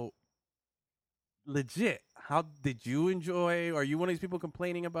 So legit, how did you enjoy? Are you one of these people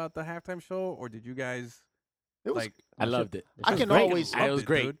complaining about the halftime show, or did you guys It was, like? I loved it. I can great. always. It was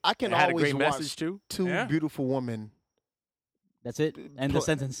great. dude. I can It had a always great watch message too. two Yeah. beautiful women. That's it. End the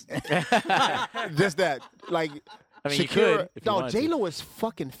sentence. Just that, like I mean, you Shakira. could if you No, wanted to. J Lo is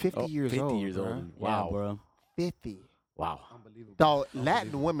fucking 50 Oh, years 50 old. years bruh. old. Yeah, Wow. bro. 50. Wow. Dog,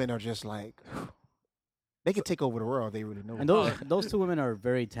 Latin women are just like they could take over the world. If they really know. And it. those two women are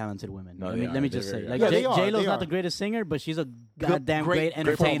very talented women. No, let they me, are. let me They're just very say, good. like Yeah, they are. J-Lo's They not are. the greatest singer, but she's a goddamn great great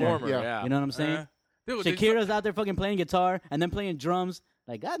entertainer. performer. Yeah. Yeah. You know what I'm saying? Dude, did you- Shakira's out there fucking playing guitar and then playing drums.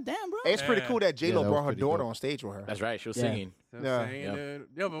 Like, goddamn, bro. It's pretty Yeah. cool that J Yeah, Lo that was brought her pretty daughter dope. on stage with her. That's right. She was Yeah. singing. I'm Yeah. saying, Yeah. dude.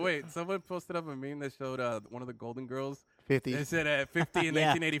 Yo, but wait, someone posted up a meme that showed one of the Golden Girls. 50. They said at 50 in Yeah.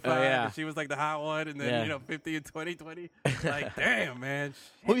 1985, Oh, yeah. and she was like the hot one, and then Yeah. 50 in 2020. Like, damn, man.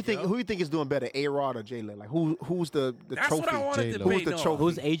 Who you Shit, think? yo. Who you think is doing better, A Rod or J Lo? Like who's the That's trophy? what I wanted to J-Lo. debate. Who's the no. trophy?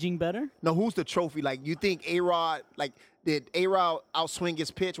 Who's aging better? No, who's the trophy? Like you think A Rod? Like did A Rod outswing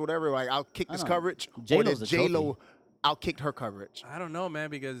his pitch, whatever? Like out kick I his don't know. coverage, or J-Lo's did the J Lo outkicked her coverage. I don't know, man,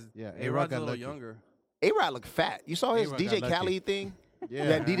 because Yeah, A-Rod's A-Rod a got little lucky. younger. A-Rod looked fat. You saw his A-Rod DJ got lucky. Khaled thing? Yeah.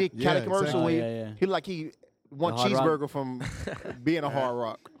 That DJ Yeah, Khaled commercial exactly. where Yeah, yeah. he looked like he won The Hard Rock. cheeseburger from being a Hard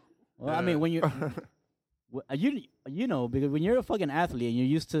Rock. Well, I mean, when you you know, because when you're a fucking athlete and you're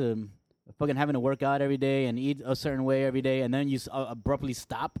used to fucking having to work out every day and eat a certain way every day, and then you abruptly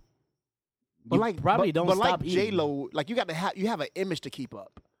stop, But you like, probably but, don't but stop like eating. J-Lo, like you have an image to keep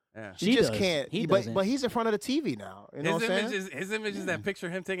up. Yeah. You just does. can't. He but doesn't. but he's in front of the TV now. You know His what I'm image, saying? his image is that picture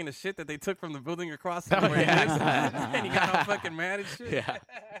of him taking the shit that they took from the building across from where he lives, and he got all fucking mad and shit. Yeah.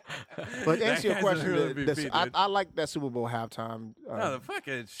 But to That answer your guy's a question, real the- MVP, the- dude. I like that Super Bowl halftime. No, the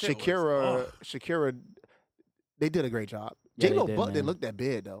fucking shit Shakira, they did a great job. Yeah, J-Lo they did, butt man. didn't look that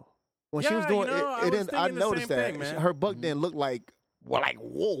big though. When she Yeah, was doing you know, I it, was didn't. I thinking the noticed same that thing, man. her butt didn't look like. Well, like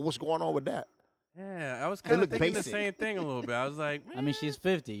whoa, what's going on with that? Yeah, I was kind of look thinking basic. the same thing a little bit. I was like, I mean, she's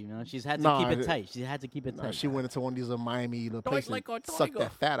 50. You know, she's had to Nah, keep it it- tight. She had to keep it Nah, tight. she went into one of these Miami little Doink places, like a sucked tiger.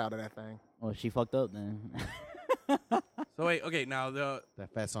 that fat out of that thing. Well, she fucked up then. so wait, okay, now the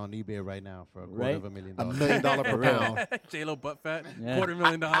That fat's on eBay right now for Right? $250,000. $1 million per pound. J-Lo butt fat, Yeah.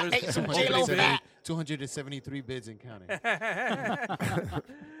 $250,000. ate some J-Lo fat. 273 bids and counting.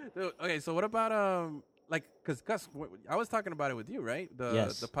 Dude, okay, so what about like, cause Gus, I was talking about it with you, right?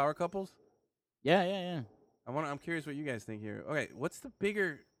 Yes. The power couples. yeah. I'm curious what you guys think here. Okay, what's the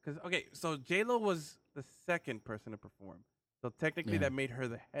bigger? Because okay, so J Lo was the second person to perform, so technically Yeah. that made her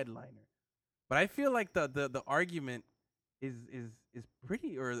the headliner. But I feel like the argument is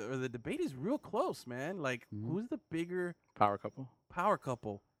pretty, or the debate is real close, man. Like, who's the bigger Power couple. power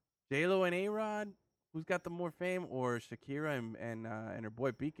couple? J Lo and A-Rod. Who's got the more fame, or Shakira and her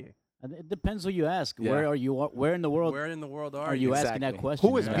boy BK? And it depends who you ask. Yeah. Where are you? Where in the world Where in the world are you asking that Exactly. question?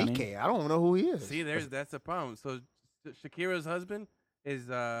 Who is you know what I mean? BK? I don't know who he is. See, that's the problem. So Shakira's husband is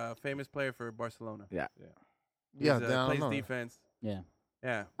a famous player for Barcelona. Yeah. Yeah, He's, I don't plays know. defense. Yeah.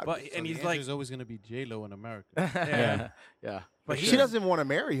 Yeah, I- but so and he's the like, answer's always going to be J-Lo in America. yeah. Yeah. But She doesn't want to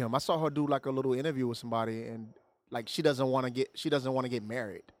marry him. I saw her do like a little interview with somebody, and like she doesn't want to get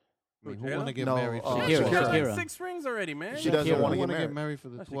married. I mean, Who, who want to J-Lo? get No, married? Shakira. She's Shakira. got like Shakira. 6 rings already, man. She doesn't Shakira. want to want get to get married. married for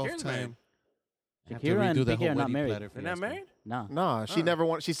the Oh, 12th Shakira's married. time. Have to Shakira and redo the BK whole are not wedding married. platter They're not fiasco. married. No. No, she never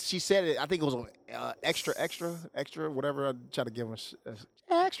wanted. She said it. I think it was on extra, whatever. I try to give him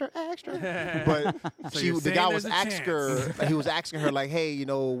extra. But So she, you're the saying guy there's was a asking chance. her. He was asking her like, "Hey, you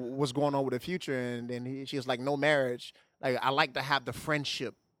know, what's going on with the future?" And then she was like, "No marriage. Like, I like to have the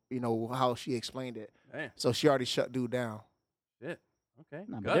friendship." You know how she explained it. Damn, So she already shut dude down. shit. Okay.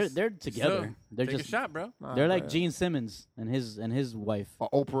 No, but Gus, they're together. so, They're take just a shot, bro. Nah, they're like but- Gene Simmons and his wife.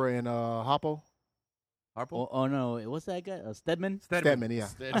 Oprah and Hoppo. Harpo. Oh no, what's that guy? Stedman. Stedman, yeah.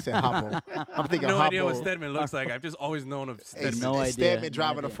 I said Hoppo. I'm thinking No Hoppo. idea what Stedman looks like. I've just always known of Hey, Stedman. No idea. Stedman No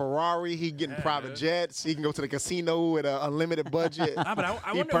driving a idea. Ferrari. He getting private jets. He can go to the casino with an unlimited budget. Nah, but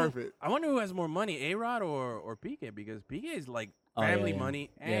I He wonder. perfect. I wonder who has more money, A-Rod or PK, because PK is like Oh, yeah, family yeah. money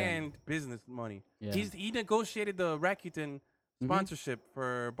Yeah. and business money. Yeah. He negotiated the Rakuten sponsorship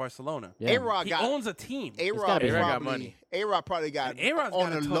for Barcelona. Yeah. A-Rod He got owns a team. A-Rod gotta be A-Rod got probably money. A-Rod probably got And A-Rod's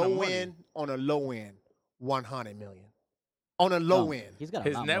on got a a ton of low money. end. On a low end, 100 million. On a low Oh, end, He's got a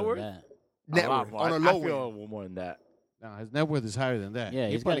His lot net more worth? than that. net A lot worth, more. on a I low feel end. more than that. No, his net worth is higher than that. Yeah,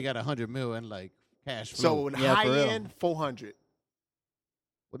 he he's probably got- got 100 mil and like cash So flow. in Yeah, high for real. end, 400.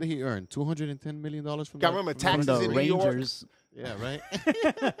 What did he earn? $210 million from Got that? remember from taxes From that- the in New York? Rangers. Yeah, right.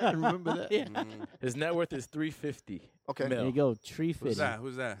 Remember that? Yeah. His net worth is 350. Okay, There you go. Tree Who's fitty. that?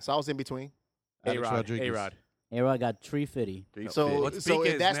 Who's that? so I was in between. Alex A-Rod. Rodriguez. A-Rod. A-Rod got tree fitty. So What's so PK's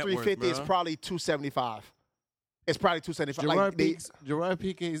if that's net worth, 350, it's bro? probably 275. It's probably 275. Gerard, Like they, Gerard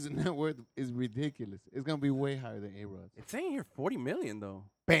Pique's net worth is ridiculous. It's gonna be way higher than A-Rod's. It's saying here 40 million though.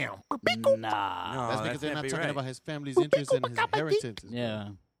 bam. Nah. No, That's because they're can't not be talking right. about his family's interest and his inheritance. Yeah.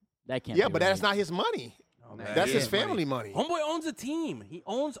 That can't. Yeah, be but right. that's not his money. Oh, man. That's Yeah, his family money. Homeboy owns a team. He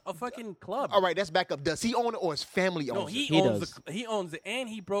owns a fucking club. All right, that's back up. Does he own it or his family No, owns he, it? He owns does. he owns it, and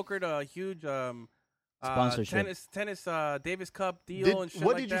he brokered a huge Sponsorship. tennis Davis Cup deal Did, and shit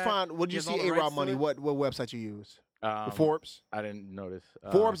what like did you that. find? What did He you has all see the A-Rod rights to money? it. What website you use? Forbes. I didn't notice.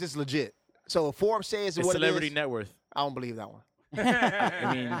 Forbes is legit. So if Forbes says It's what celebrity it is, net worth. I don't believe that one.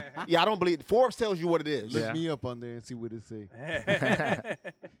 I mean, Yeah, I don't believe Forbes tells you what it is. Look Yeah. me up on there and see what it say.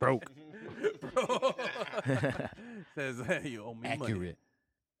 broke. Bro. Says you owe me Accurate.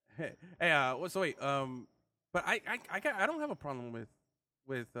 money. Hey, so wait, but I don't have a problem with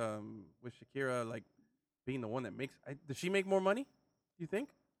Shakira like being the one that makes. Does she make more money? You think?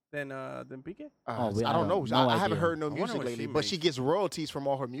 than Piqué? I don't know. no I haven't idea. heard no I wonder music what lately, she but she makes. gets royalties from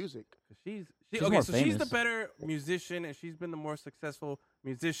all her music. She's She's okay. more So she's the famous. better musician, and she's been the more successful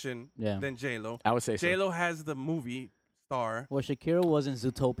musician Yeah. than J Lo. I would say so. J Lo has the movie star. Well, Shakira was in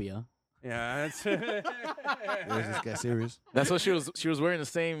Zootopia. Yeah, Is this guy serious? That's what she was wearing the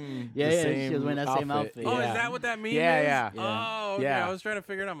same. Yeah, the yeah, same she was wearing that same outfit. Oh, Yeah. is that what that means? Yeah, yeah. Oh, okay. Yeah. I was trying to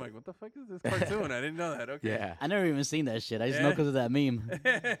figure it out. I'm like, what the fuck is this cartoon? I didn't know that. Okay. Yeah. I never even seen that shit. I just know Yeah. because of that meme.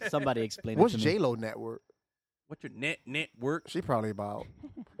 Somebody explained What's it to me. J Lo network? What's your network? She probably about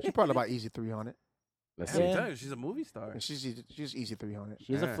easy 300. Let's Yeah, see. I'm Yeah. telling you, she's a movie star. And she's easy 300.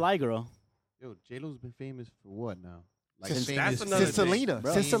 She's Yeah. a fly girl. Yo, J-Lo's been famous for what now? Since- that's another Since thing, Selena,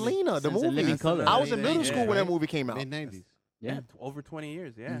 bro. since Selena, the Since In movie. Living Color. I was in Yeah, middle yeah, school when that right. movie came out. Mid-90s. Yeah. Over 20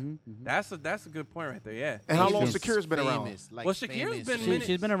 years. Yeah, Mhm, mhm. that's a good point right there. Yeah. And how long Famous, Shakira's been around? famous, like Well, Shakira's famous, been famous.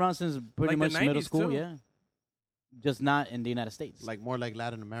 She's been around since pretty Like the much middle 90s school. too. Yeah. Just not in the United States. like more like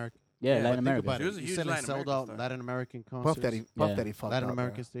Latin America. yeah, yeah, Latin but Think America. about She it. was a You huge selling Latin sold American out star. Latin American Puff concerts, Daddy Yeah. fucked Latin up.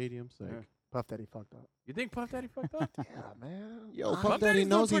 American man. stadiums. Like, Yeah. Puff Daddy fucked up. You think Puff Daddy fucked up? Yeah, man. yo, Puff Puff Daddy Daddy's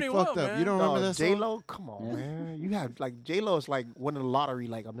knows he doing fucked pretty well, up. You don't man. remember that J song? Lo, come on, Yeah. man. You have like J Lo is like winning the lottery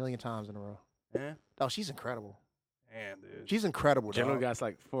like a million times in a row. Yeah. Oh, she's incredible. Damn, dude. She's incredible. J-Lo dog. got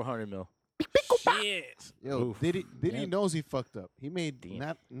like 400 mil. Shit. Yo, Oof. Diddy knows he fucked up. He made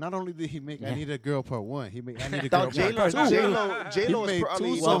Damn. not only did he make I Need a Girl Part 1, he made I Need a Dog, Girl J Lo, Part 2. J Lo He is made probably.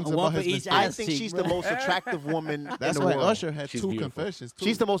 two songs one about for his each mistakes. I ass think cheek, she's bro. the most attractive woman That's in the why world. Usher had She's 2 beautiful. confessions too.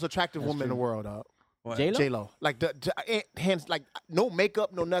 She's the most attractive That's woman in the true. world, dog. What? J-Lo? J Lo, like hands, like no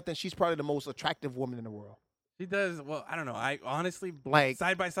makeup, no nothing. She's probably the most attractive woman in the world. She does well. I don't know. I honestly Like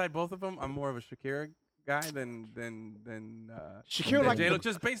side by side, both of them. I'm more of a Shakira guy than Shakira, than like J-Lo, the-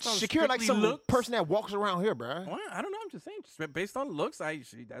 just based on Shakira, like strictly some looks. person that walks around here, bruh. Well, I don't know. I'm just saying, just based on looks,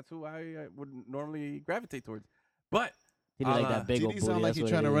 that's who I would normally gravitate towards. But He did like that big old TD booty. sound like that's he's what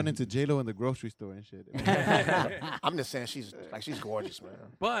trying it to run is. into J-Lo in the grocery store and shit. I'm just saying she's gorgeous, man.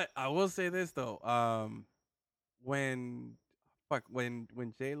 But I will say this though, when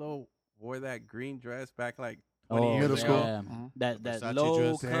J Lo wore that green dress back like 20 Oh, years Middle ago, school. yeah. Mhm. That Versace low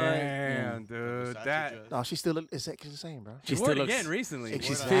dress. cut. damn, yeah. dude, Versace that dress. No, she's still it's the same, bro. she She wore still it looks. again recently. She's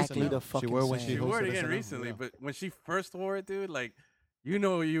wore that exactly SNL. the She fucking wore when same. She wore it hosted again SNL, recently, yeah. but when she first wore it, dude, like, you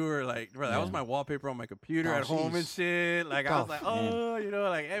know, you were like, bro, that was Yeah. my wallpaper on my computer Oh, at home and she's shit. Like, I was like, tough, oh, you know,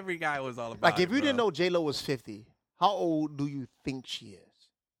 like every guy was all about Like, if it, you didn't bro. know J Lo was 50, how old do you think she is?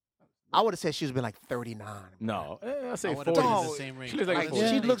 I would have said she's been like 39. No, I'll say I 40. would've Dog, said the same range. She looks like Like, a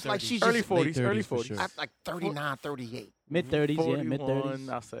she 40. looks like she's Early just 40s, early Late 30s for 40s. sure. at like 39, 38. Mid 30s, yeah, 41, mid 30s.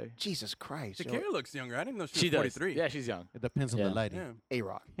 I'll say. Jesus Christ. yo. Shakira looks younger. I didn't know she She was does. 43. Yeah, she's young. It depends on Yeah. the lighting.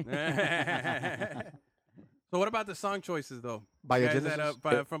 A-Rod. Yeah. So what about the song choices though? By You your guys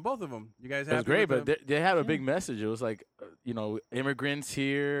Genesis? from both of them. You guys It was happy great, with but they had a big message. It was like, immigrants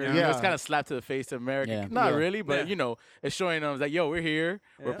here. Yeah. You know, it's Yeah. kind of slapped to the face of America. Yeah. Not Yeah. really, but Yeah. it's showing them like, yo, we're here.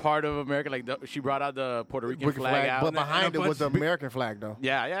 We're Yeah. part of America. Like she brought out the Puerto Rican flag out. But And a behind it was the bunch of- American flag, though.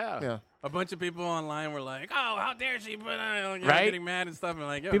 yeah, yeah, Yeah. a bunch of people online were like, "Oh, how dare she?" But Right? getting mad and stuff. And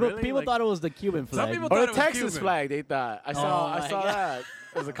like, yo, People really? people Like, thought it was the Cuban Some flag. people Or thought the it was Texas Cuban. flag. They thought. I saw my that.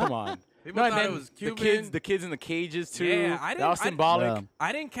 I was like, come on. People and thought it then was the Cuban. kids in the cages too. Yeah, I that was didn't- symbolic. Yeah.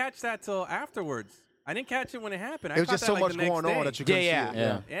 I didn't catch that till afterwards. I didn't catch it when it happened. I It was caught just that, so like, much the next going day. on that you couldn't Yeah, see it.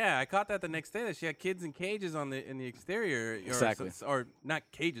 yeah. Yeah, I caught that the next day that she had kids in cages in the exterior, Exactly. or not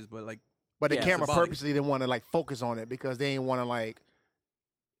cages, but like But the Yeah, camera symbolic. purposely didn't want to like focus on it because they didn't want to like,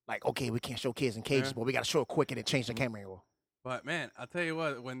 okay, we can't show kids in cages, Yeah. but we got to show it quick and then change the camera angle. But man, I'll tell you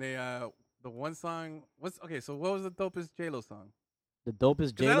what, when they the one song so what was the dopest J-Lo song? The dopest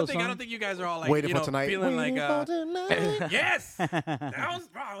 'Cause J-Lo I song. don't think you guys are all like Waiting you for know tonight. feeling like Waiting for tonight. yes. That was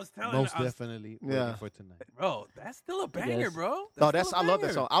bro, I was telling Most I was, definitely Yeah. waiting for tonight. bro, that's still a banger, Yes. bro. No, still a I love that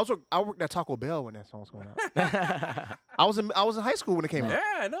banger. song. I worked at Taco Bell when that song was going out. I was in high school when it came out.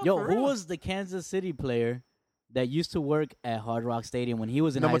 Yeah, no. Yo, for who real. was the Kansas City player that used to work at Hard Rock Stadium when he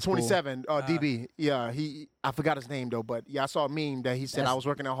was in Number high school? 27, DB. Yeah, I forgot his name though, but yeah, I saw a meme that he said That's- I was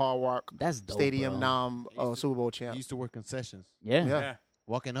working at Hard Rock That's dope, Stadium. bro. Now I'm Super Bowl He champ. used to work concessions. Yeah. Yeah. Yeah.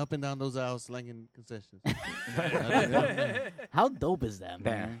 Walking up and down those aisles slinging concessions. How dope is that,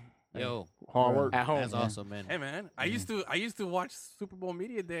 man? Yo, Hard work. At home. that's awesome, man. Hey man, I used to watch Super Bowl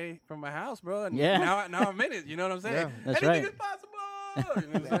media day from my house, bro. And Yeah. now I'm in it. You know what I'm saying? Yeah. That's Anything right. is possible. You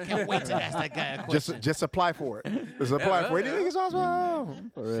know what I'm saying? Wait to ask that guy a question. Just apply for it. Just apply for it. yeah. Anything is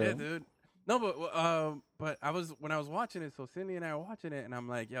awesome. For real. Shit, dude. No, but when I was watching it, so Cindy and I were watching it, and I'm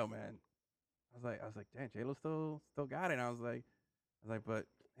like, yo, man, I was like, damn, J-Lo still got it. And I was like, but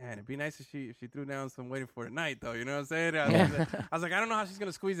Man, it'd be nice if she threw down some Waiting for the Night, though. You know what I'm saying? I was like, I don't know how she's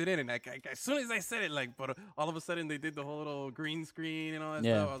gonna squeeze it in. And like, as soon as I said it, but all of a sudden they did the whole little green screen and all that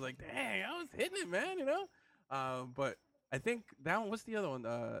stuff. I was like, dang, I was hitting it, man. You know. But I think that one. What's the other one?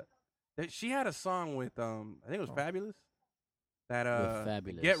 She had a song with I think it was Fabulous. That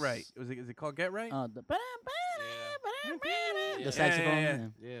Fabulous. Get Right. Is it called Get Right? The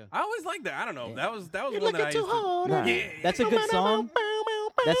saxophone. Yeah. I always liked that. I don't know. Yeah. That was one that I used to. Nah, that's a good song.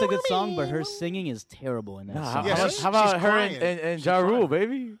 That's a good song, but her singing is terrible in that song. How she's about her crying. and She's Ja Rule, crying.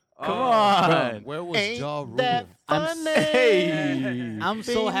 baby? Come on. Where was Ain't Ja Rule? that Hey. I'm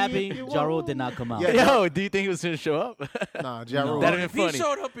so happy Ja Rule did not come out. Yeah. Yo, do you think he was going to show up? Nah, Ja Rule. That'd If been funny. he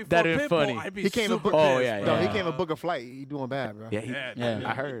showed up before That'd been Pitbull, funny. I'd be He came and super book. Oh, pissed, yeah, bro. No, he came and book a flight. He doing bad, bro. Yeah.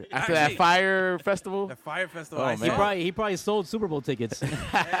 I heard. After Actually- that Fire Festival. The Fire Festival. Oh, I man. saw. He probably sold Super Bowl tickets.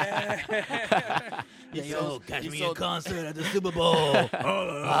 catch me in concert at the Super Bowl.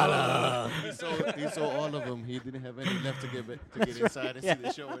 He sold all of them. He didn't have any left to get inside and see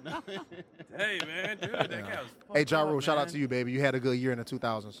the show. Or nothing. Hey, man, dude, that guy was Hey, fucked Ja up, Rule, shout out man. to you, baby. You had a good year in the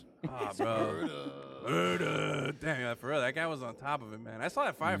 2000s. Ah, bro. Murder. Damn, yeah, for real. That guy was on top of it, man. I saw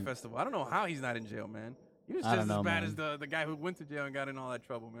that Fire Festival. I don't know how he's not in jail, man. He was I just don't as know, bad man. as the guy who went to jail and got in all that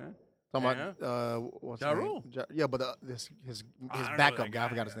trouble, man. Talking Yeah. about what's Ja his name? Rule. Yeah, but his I don't know backup that guy. I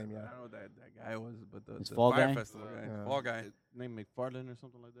forgot his name. I Yeah. don't know what that guy was, but the Fall Fire Guy? Festival guy. Yeah. Fall guy. Name McFarlane or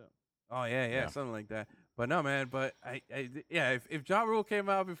something like that. Oh, yeah, something like that. But no, man, but if Ja Rule came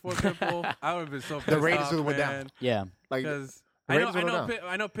out before Pitbull, I would have been so pissed The ratings off, would've went down. man. Yeah. Like Because the ratings went down.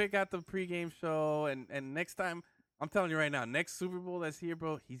 I know Pitt got the pregame show, and next time, I'm telling you right now, next Super Bowl that's here,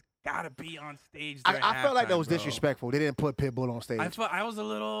 bro, he's got to be on stage. I felt like that was bro. disrespectful. They didn't put Pitbull on stage. I was a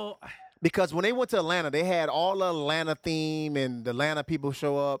little, Because when they went to Atlanta, they had all the Atlanta theme and the Atlanta people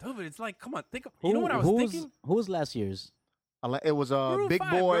show up. dude, but it's like, come on, think of, you know what I was thinking? Who was last year's? It was Maroon Big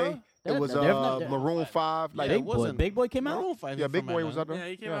 5, Boy. bro. It was They're not- Maroon 5. Like Yeah, Big it Boy. wasn't- Big Boy came out. Maroon 5 yeah, is Big from Boy was Atlanta. out there.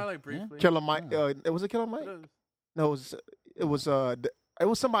 Yeah, he came out like briefly. Killer Mike. Was it Killer Mike? No, it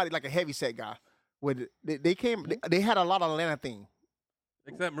was somebody like a heavy set guy. With they came. They had a lot of Atlanta theme.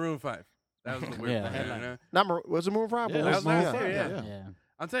 Except Maroon 5. That was the weird Yeah. part, you know? Not was it Maroon 5? Yeah, that was last Maroon year, 5, yeah. Yeah.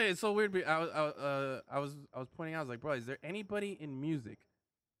 I'm telling you, it's so weird. I was pointing out, I was like, bro, is there anybody in music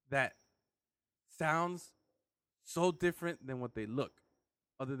that sounds so different than what they look,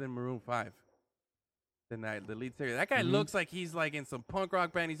 other than Maroon 5? Than the lead singer. That guy looks like he's like in some punk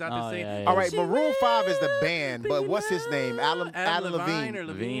rock band. He's out there saying, yeah. All right, Maroon 5 is the band, but what's his name? Adam Levine Levine. or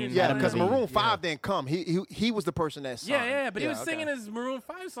Levine. Yeah, Adam because Levine. Maroon 5 didn't come. He was the person that sang. Yeah, but he was okay. singing his Maroon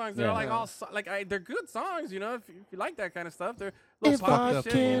 5 songs. They're Yeah. like all they're good songs, you know. If you like that kind of stuff, they're little If pop I and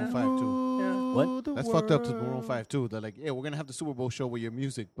shit. can You know? Maroon 5 too. rule What? the That's fucked up to world. Maroon 5 too. They're like, yeah, we're gonna have the Super Bowl show with your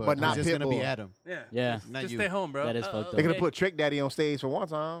music, but But it's not just gonna be Pitbull. Adam. Yeah, Yeah. Not just you. stay home, bro. That is fucked They're up. gonna put Trick Daddy on stage for one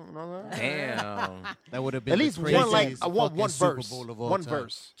time. You know what I'm saying? Damn. That would have been At the least one craziest one fucking Super verse. Bowl of all One time.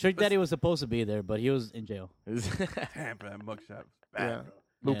 verse. Trick Daddy was supposed to be there, but he was in jail. Damn, bro, that mugshot was bad, Yeah.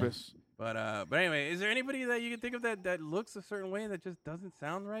 bro. Lupus. But anyway, is there anybody that you can think of that looks a certain way that just doesn't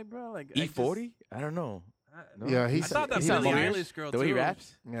sound right, bro? Like E40? I don't know. No. Yeah, I thought that he Billie sounds weird. Eilish girl The way he too.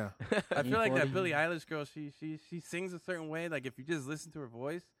 raps? Yeah. I feel like that E40. Billie Eilish girl. She sings a certain way. Like if you just listen to her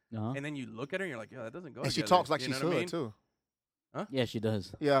voice Uh-huh. and then you look at her, and you're like, yo, that doesn't go. And she together. talks like You she's know what I hood mean? too. Yeah, she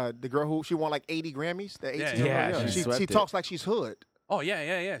does. Yeah, the girl who she won like 80 Grammys. The 18 Yeah, she she swept it. talks like she's hood. Oh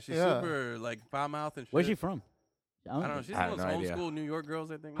yeah. She's Yeah. super like foul mouth and shit. Where's she from? I don't know. She's I one of have those no idea. homeschool New York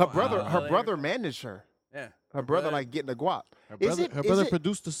girls, I think. Her No, brother LA. managed her. Yeah. Her brother like getting the guap. Her Is brother, it- her is brother it-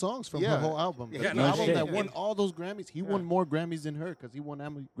 produced the songs from Yeah. her whole album. Yeah, The no album shit. that won And- all those Grammys. He won more Grammys than her because he won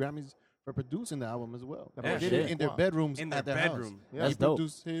Grammys for producing the album as well. Yeah, They did shit. it in their bedrooms In their at their bedroom. house. Yeah. That's He dope.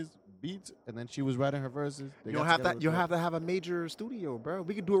 produced his beats, and then she was writing her verses. They You got don't have together that. You with have to have a major studio, bro.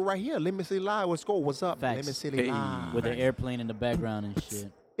 We can do it right here. Let me see live. What's go? What's up? Facts. Let me see Hey. live. With the airplane in the background and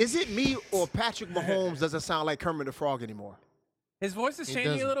shit. Is it me or Patrick Mahomes doesn't sound like Kermit the Frog anymore? His voice is It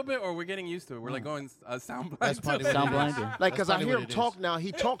changing a doesn't. little bit, or we're getting used to it. We're like going sound blind. That's probably what Sound it blind, is. yeah. Like, That's because I probably hear what him it is. talk now.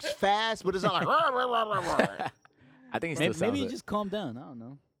 He talks fast, but it's not like. "Rah, rah, rah, rah, rah." I think he still Maybe, sounds maybe it. just calm down. I don't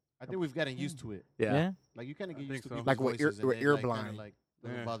know. I think we've gotten used to it. Yeah. Like you kind of get I used to think so. people's Like we're voices, and we're then, ear like, kinda, blind. like,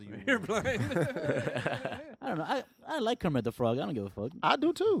 doesn't bother you. You're anymore. blind. I don't know. I like Kermit the Frog. I don't give a fuck. I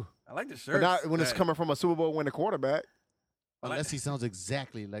do too. I like the But shirt. not when it's coming from a Super Bowl winning quarterback. Unless he sounds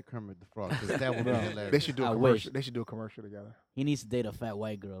exactly like Kermit the Frog, 'cause that would be hilarious. They should do a I commercial. wish. They should do a commercial together. He needs to date a fat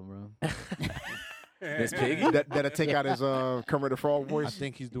white girl, bro. Miss Piggy? That'll take out his Kermit the Frog I voice.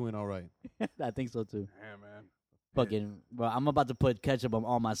 think he's doing all right. I think so too. Yeah, man. Fucking, bro. I'm about to put ketchup on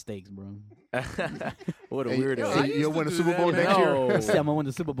all my steaks, bro. What a Hey, weirdo. hey, you'll win the Super Bowl next No. year. See, I'm gonna win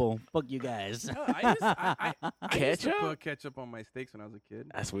the Super Bowl. Fuck you guys. No, I used to Ketchup? put ketchup on my steaks when I was a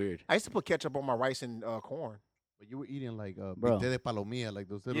kid. That's weird. I used to put ketchup on my rice and corn. But you were eating like Bro. bistec de palomilla, like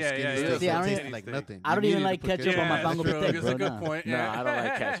those little Yeah, skinny yeah, steaks See, I that don't taste even- like steak. nothing. I don't You even needed like to put ketchup on my that's pango true. bistec, It's bro. a good Nah. point. No, Yeah. I don't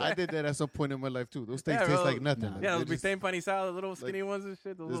like ketchup. I did that at some point in my life too. Those steaks Yeah, taste bro. like nothing. Nah. Like, Yeah, they those just- bistec empanizado, the little skinny ones and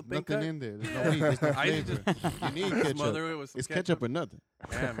shit, the There's little thin nothing cut. in there. There's no meat. There's no I used flavor. to just You need ketchup. smother it with some It's ketchup or nothing.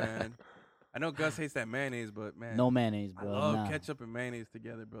 Yeah, man. I know Gus hates that mayonnaise, but man, No mayonnaise, I bro. love Nah. ketchup and mayonnaise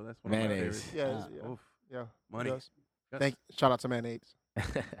together, bro. That's one Mayonnaise. of my favorites. Yeah, yeah, Oof. yeah. Money. It does. Gus. Thank. Shout out to mayonnaise. The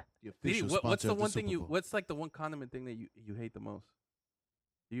Didi, official what's sponsor the of one thing Super you? Bowl. What's like the one condiment thing that you hate the most?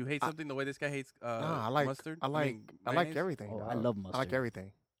 Do you hate something the way this guy hates Nah, I like mustard? I like mean, I like mayonnaise? everything. Oh, dog. I love I like mustard.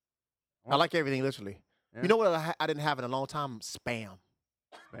 everything. I like everything literally. Yeah. You know what I didn't have in a long time? Spam.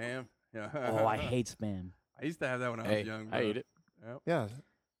 Spam. Yeah. Oh, I hate spam. I used to have that when I Hey, was young. I bro. ate it. Yep. Yeah.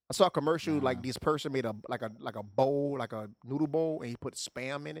 I saw a commercial Nah. like this person made a bowl, like a noodle bowl, and he put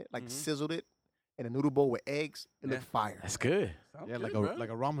spam in it, like sizzled it in a noodle bowl with eggs. It Yeah. looked fire. That's good. Sounds Yeah, good, like bro. a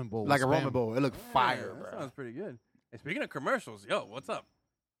ramen bowl. Like a with ramen spam. bowl. It looked Yeah, fire, that bro. sounds pretty good. And speaking of commercials, yo, what's up?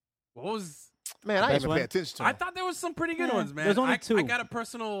 What was? Man, I didn't Best even one? pay attention to I them. thought there was some pretty good Yeah, ones, man. there's only I two. got a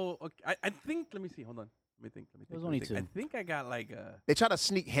personal. I think. Let me see. Hold on. Let me think. There's let me only think. I two. think I got like a. They tried to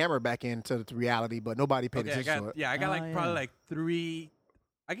sneak Hammer back into the reality, but nobody paid Okay, I attention got to it. yeah. I got Oh, like probably yeah. like 3.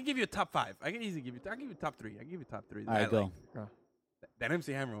 I can give you a top 5. I can easily give you. I can give you top 3. I can give you top 3. All right, I go. like. That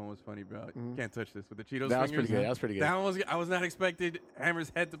MC Hammer one was funny, bro. Mhm. Can't touch this with the Cheetos. That was fingers. pretty good. That was pretty good. That one was. I was not expected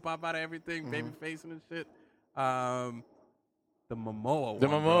Hammer's head to pop out of everything, Mm-hmm. baby facing and shit. The Momoa The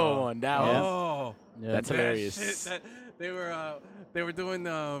one. Momoa bro. one, that was. Oh. Yeah. That's That hilarious. shit, they were doing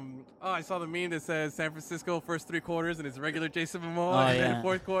I saw the meme that says San Francisco first 3 quarters and it's regular Jason Momoa, Oh, and yeah. then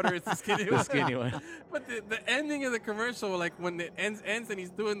fourth quarter it's the skinny The one. skinny one. But the ending of the commercial, like when it ends and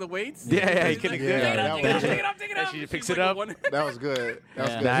he's doing the weights. Yeah, he's he couldn't like, do it. Take it Yeah, up, that take it up, take it And up. she She's picks like it up. one- That was good. That was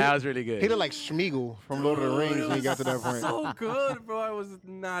Yeah. good. Nah, He- that was really good. He looked like Schmeagol from Lord of the Rings when he got to that point. So good, bro. I was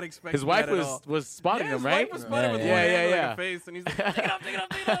not expecting His wife that at all. was spotting Yeah, him, his right? wife was spotting with Yeah, one yeah, hand yeah. like a face, and he's like, take it up, take it up,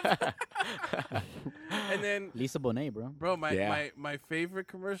 take it up. And then Lisa Bonet, bro. Bro, Yeah. my favorite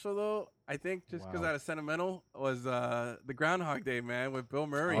commercial though, I think just because Wow. out of sentimental, was the Groundhog Day, man, with Bill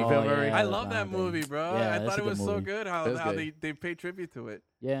Murray. Oh, Bill Murray. yeah, I love that Groundhog Day. movie, bro. Yeah, I that's thought a it good was so movie. good That's how good. they paid tribute to it.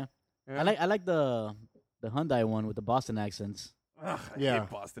 Yeah. Yeah. I like the Hyundai one with the Boston accents. Ugh, I Yeah, hate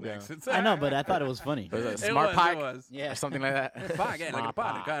Boston yeah. accents. I know, but I thought it was funny. Was it a It smart was, pie it was. Yeah. or something like that? Pie, yeah, like a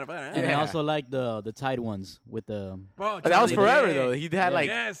pie, kind of pie. And I Yeah. also like the Tide ones with the Bro, But that was Charlie forever Day. though. He had like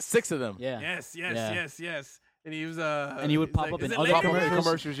Yes. 6 of them. yeah. Yes, Yeah. yes. And he was And he would he's pop like, up "Is in it other later Pop up in yet?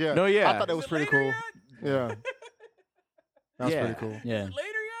 commercials, yeah. No, yeah. I thought that was Is it pretty later cool. Yeah. That was Yeah. pretty cool. Yeah. Is it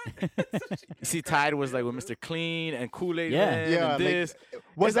later yet? You see, Tide was like with Mr. Clean and Kool-Aid Yeah. Man Yeah, and like, this.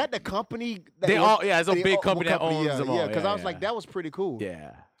 was that the company? That They was- all- yeah, it's a they big all- company that owns yeah, them all. Yeah, because Yeah, I was yeah. like, that was pretty cool.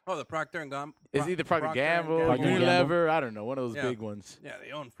 Yeah. Oh, the Procter and Gamble. It's either Procter Gamble, Procter and Gamble. Unilever, I don't know, one of those Yeah. big ones. Yeah,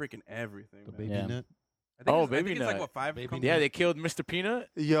 they own freaking everything. The man. baby Yeah. nut. I think Oh, it's, I Baby think it's like Nut. what 5 Baby companies? Yeah, they killed Mr. Peanut.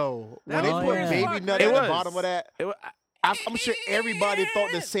 Yo, when That they was put weird. baby Fuck, nut man. at It the was. bottom of that, I'm sure everybody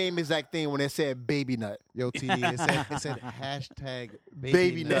thought the same exact thing when they said baby nut. Yo, T, it said hashtag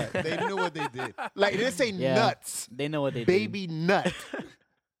Baby nut. They knew what they did. Like, they didn't say Yeah. nuts. They know what they Baby nut.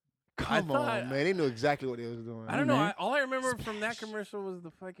 Come thought- on, man. They knew exactly what they was doing. I don't know. man. All I remember from that commercial was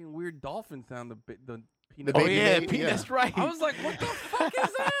the fucking weird dolphin sound. The peanut. The Oh baby yeah, nut, Pete, yeah. that's right. I was like, what the fuck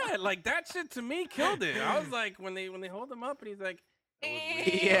is that? Like that shit to me killed it. I was like, when they hold him up and he's like, that was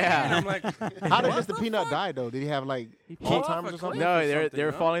weird. Yeah. And I'm like, How did what Mr. the Peanut fuck? die, though? Did he have, like, He fell off Alzheimer's a or something? cliff No, or they something,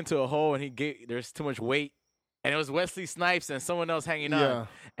 were no? falling into a hole, and there's too much weight, and it was Wesley Snipes and someone else hanging Yeah. on,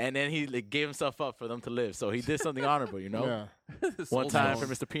 and then he like, gave himself up for them to live. So he did something honorable, you know. Yeah. One time for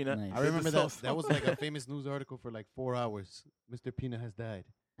Soul Mr. Peanut. Nice. I remember the that. soul That was like a famous news article for like 4 hours. Mr. Peanut has died.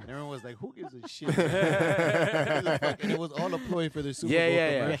 And everyone was like, who gives a shit? And it was all a ploy for the Super Yeah, Bowl yeah,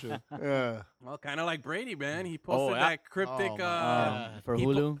 yeah. commercial. Yeah. Well, kind of like Brady, man. He posted yeah. that cryptic. Oh, my For he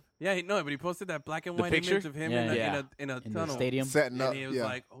Hulu yeah, but he posted that black and The white picture? image of him Yeah, yeah. in a in the tunnel. stadium. Setting up. And he was Yeah.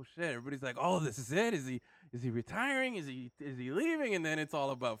 like, "Oh shit!" Everybody's like, "Oh, this is it. Is he retiring? Is he leaving?" And then it's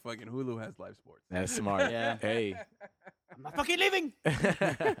all about fucking Hulu has live sports. That's smart. Yeah. Hey. I'm not fucking leaving.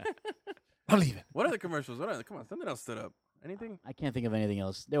 I'm leaving. What other commercials? Come on, something else stood up. Anything? I can't think of anything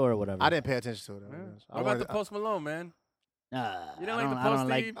else. They were whatever. I didn't pay attention to it. Yeah. though. I What about wanted- the Post Malone, man? I You don't like the don't- I don't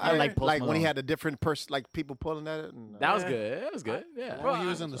like. Post-Steve? I don't like Post like when he Malone. had the different person, like people pulling at it. And, That was Yeah. good. That was good. Yeah. Oh, he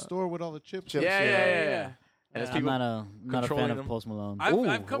was in the store with all the chips. Chips, Yeah, yeah. yeah, yeah. Yeah. And it's I'm people. not a controlling fan of them. Post Malone.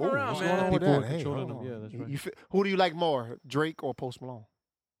 I've come around, what's man. going on with People that? are Hey, controlling hold them. Yeah, on. that's right. Who do you like more, Drake or Post Malone?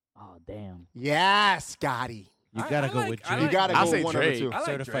 Oh damn. Yeah, Scotty. You gotta go with Drake. You gotta I'll go say one Drake. of the two. I like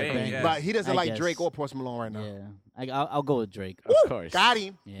Certified Drake, banger. yes. But he doesn't I like guess. Drake or Post Malone right now. Yeah, I'll go with Drake. Of course. Got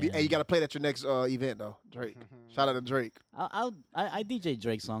him. Yeah. Hey, you got to play that at your next event though, Drake. Shout out to Drake. I DJ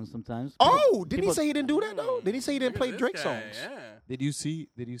Drake songs sometimes. Oh, didn't he people- say he didn't do that though? Did he say he didn't Look at play this Drake guy, songs? Yeah. Did you see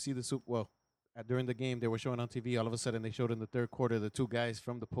the Super? Well, during the game they were showing on TV. All of a sudden they showed in the third quarter the two guys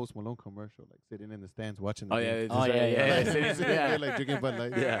from the Post Malone commercial, like sitting in the stands watching. The Oh yeah. game. it's Oh, just- yeah. They're like drinking Bud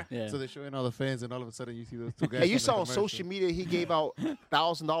Light. Yeah. Yeah. So they're showing all the fans, and all of a sudden you see those two guys. Hey, you from the saw on commercial. social media he gave out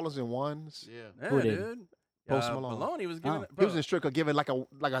 $1,000 in ones. Yeah. Yeah, Who did? dude. Post Malone. Malone, he was giving. Oh. He was in Stricker giving like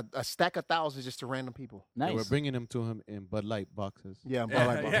a stack of thousands just to random people. They were Nice. bringing them to him in Bud Light boxes. Yeah, Yeah, Bud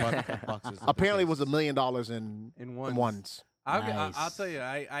Light yeah. boxes. boxes. Apparently, it was $1 million in in ones. ones. I'll Nice. tell you,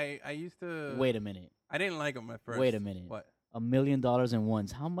 I used to. Wait a minute. I didn't like him at first. Wait a minute. What? $1 million in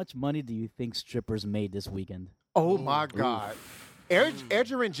ones. How much money do you think strippers made this weekend? Oh my God!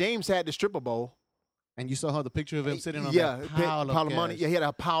 Edgerrin James had the stripper bowl. And you saw how the picture of him sitting on Yeah, that big pile of money. cash. Yeah, he had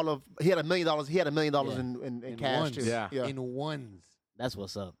a pile of. He had $1 million. He had $1 million in In cash ones. too. Yeah. In ones. That's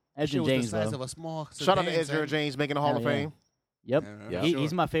what's up. That shit Edgerrin was James, the size bro. of a small Shout out to sedan, Edgerrin son. James making the Hall of Hell yeah. Fame. Yep. Yeah, He, sure.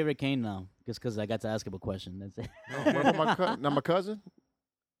 he's my favorite Kane now, just because I got to ask him a question. That's it. What about my cousin?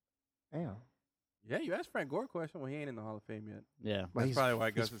 Damn. Yeah, you asked Frank Gore a question. Well, he ain't in the Hall of Fame yet. Yeah. But That's he's- probably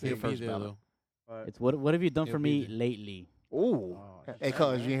why Gus is He'll here be first. there, though. But It's what have you done He'll for be me there. lately? Ooh. Hey, shit, cuz,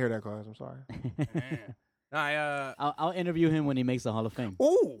 man. you didn't hear that, cuz. I'm sorry. no, I'll interview him when he makes the Hall of Fame.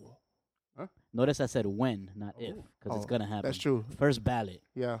 Ooh. Notice I said when, not if, because it's Oh, gonna happen. That's true. First ballot.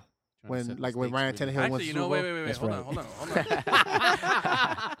 Yeah. Trying to set the When stakes Ryan for you. Tannehill went actually, to you Super know, Bowl. wait. That's Hold right.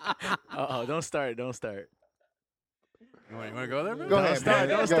 on. Don't start. Don't start. You want to go there, man? Go Don't ahead, start, man.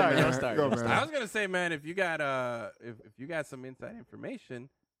 don't Go, start, man. don't start, Go, don't man. I was gonna say, man, if you got if you got some inside information,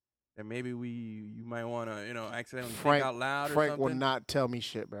 then maybe you might want to accidentally think out loud or Frank something. will not tell me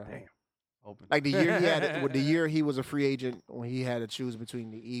shit, bro. Damn. Open. Like the year he had, with the year he was a free agent when he had to choose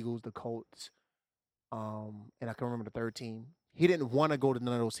between the Eagles, the Colts, and I can remember the third team. He didn't want to go to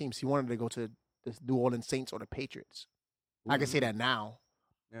none of those teams. He wanted to go to the New Orleans Saints or the Patriots. I can say that now,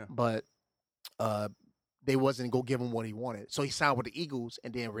 Yeah. but they wasn't go give him what he wanted. So he signed with the Eagles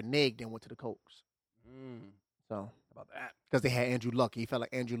and then reneged and went to the Colts. So How about that? because they had Andrew Luck, he felt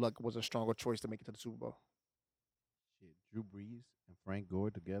like Andrew Luck was a stronger choice to make it to the Super Bowl. Shit, Drew Brees and Frank Gore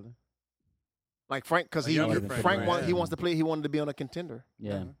together. Like Frank, because A he younger Frank, Frank, want, yeah. he wants to play. He wanted to be on a contender.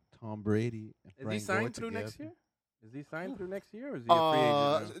 Yeah. Tom Brady and Is Frank he signed Gore through next year? together. Is he signed through next year, or is he a free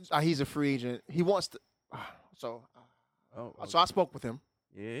agent now? He's a free agent. He wants to. So Oh, I spoke with him.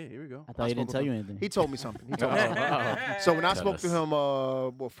 yeah, here we go. I thought he didn't spoke tell with you him. anything. He told me something. He told me. something. So when I spoke to him,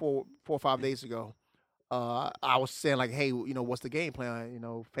 4 or 5 days ago, I was saying like, hey, what's the game plan?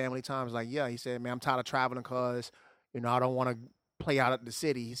 Family time. Is like, yeah. He said, man, I'm tired of traveling because, I don't want to play out of the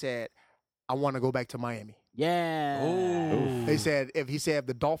city. He said, I want to go back to Miami. Yeah. He said, if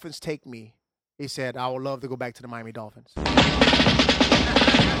the Dolphins take me, he said, I would love to go back to the Miami Dolphins.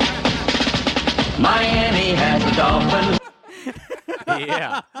 Miami has a dolphin.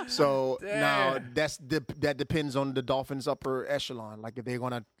 Yeah. So now Damn. that depends on the Dolphins' upper echelon. Like if they're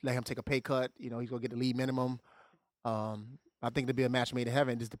gonna let him take a pay cut, he's gonna get the league minimum. I think it'll be a match made in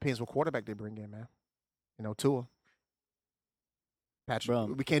heaven. It just depends what quarterback they bring in, man. Tua, Patrick.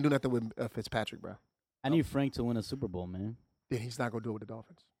 Bro. We can't do nothing with Fitzpatrick, bro. I need Frank to win a Super Bowl, man. Then he's not gonna do it with the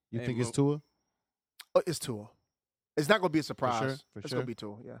Dolphins. You Hey, think it's Mo- Tua? It's Tua. It's not gonna be a surprise. sure, for It's sure. gonna be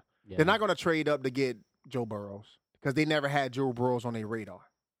Tua. Yeah. Yeah. They're not gonna trade up to get Joe Burrows because they never had Joe Burrows on their radar.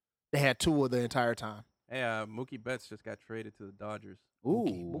 They had Tua the entire time. Hey, Mookie Betts just got traded to the Dodgers.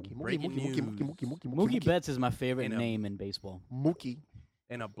 Ooh. Breaking news. Mookie Betts is my favorite In a- name in baseball. Mookie.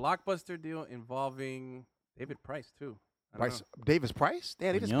 And a blockbuster deal involving David Price too. I don't Bryce, Davis Price?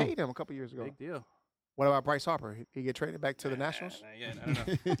 Damn, they just Yeah. paid him a couple years know. ago. Big deal. What about Bryce Harper? He get traded back to the Nationals? Yeah, I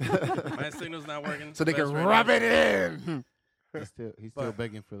don't know. My signal's not working. So they the can best right rub now. it in. He's still But-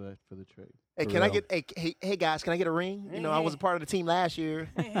 begging for the trade. Hey, For can I real. get hey guys, can I get a ring? Hey, I was hey. a part of the team last year.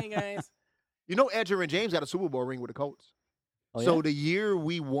 Hey guys. Edgerrin James got a Super Bowl ring with the Colts. Oh, So yeah? the year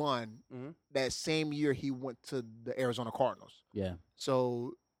we won, Mhm. that same year he went to the Arizona Cardinals. Yeah.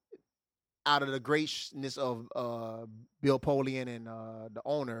 So out of the greatness of Bill Polian and the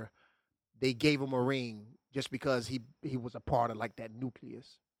owner, they gave him a ring just because he was a part of like that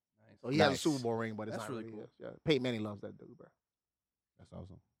nucleus. So he has a Nice. Super Bowl ring, but it's That's not really really cool. his. Yeah. Peyton Manning loves that dude, bro. That's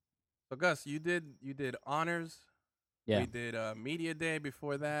awesome. So Gus, you did honors. Yeah. We did media day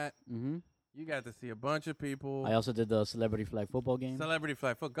before that. Mm-hmm. You got to see a bunch of people. I also did the celebrity flag football game. Celebrity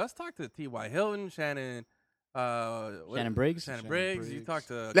flag football. Gus talked to T.Y. Hilton, Shannon. Shannon Briggs. Shannon Shannon Briggs. You Briggs. talked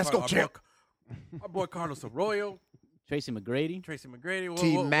to Let's go, our champ. Our boy Carlos Arroyo. Tracy McGrady. We'll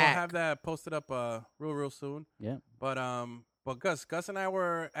T-Mac. have that posted up real soon. Yeah. But Gus and I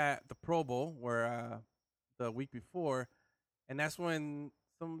were at the Pro Bowl where the week before, and that's when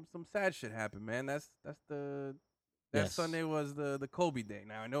some sad shit happened, man. That Yes. Sunday was the Kobe day.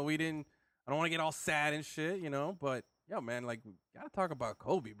 Now I know I don't want to get all sad and shit, but yo, man, like we gotta talk about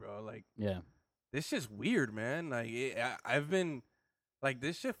Kobe, bro. Like, Yeah. this shit's weird, man. Like I've been like,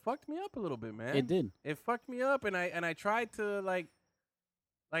 this shit fucked me up a little bit, man. It did. It fucked me up, and I tried to like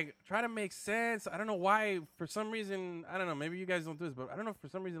try to make sense. I don't know why. For some reason, I don't know. Maybe you guys don't do this, but I don't know. For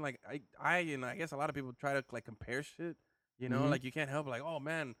some reason, like I and I guess a lot of people try to like compare shit. Like you can't help like, oh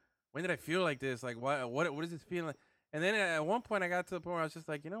man, when did I feel like this? Like what is this feeling like? And then at one point, I got to the point where I was just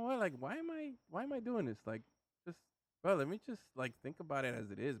like, you know what? Like, why am I doing this? Like, just bro, let me just like think about it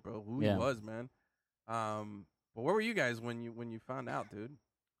as it is, bro. Who he was, man. But where were you guys when you found out, dude?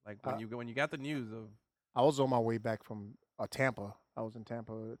 Like when you got the news of? I was on my way back from Tampa. I was in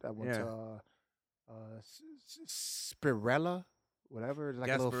Tampa. I went to Spirella, whatever. It's like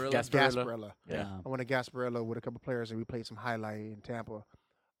Gasparilla. Yeah. I went to Gasparilla with a couple players, and we played some highlight in Tampa.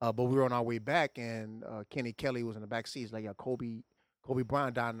 But we were on our way back, and Kenny Kelly was in the back seat. He's like, yeah, Kobe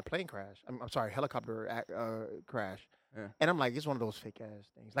Bryant died in a plane crash. I'm sorry, helicopter crash. Yeah. And I'm like, it's one of those fake ass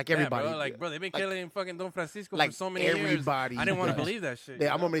things. Like everybody, bro, they've been killing fucking Don Francisco like for so many everybody, years. I didn't want to believe that shit.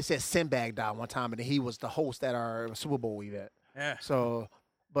 I remember they said Sinbad died one time, and he was the host at our Super Bowl event. Yeah. So,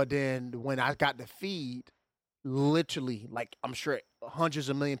 but then when I got the feed, literally, like I'm sure hundreds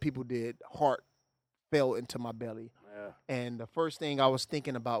of million people did, heart fell into my belly. Yeah. And the first thing I was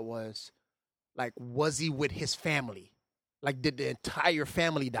thinking about was, like, was he with his family? Like, did the entire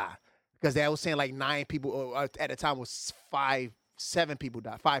family die? Because they was saying like 9 people, or at the time was 7 people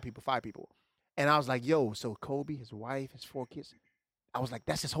died, 5 people. And I was like, yo, so Kobe, his wife, his 4 kids, I was like,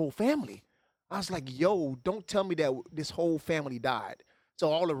 that's his whole family. I was like, yo, don't tell me that this whole family died. So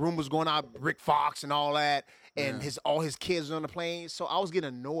all the rumors going out, Rick Fox and all that, and all his kids on the plane. So I was getting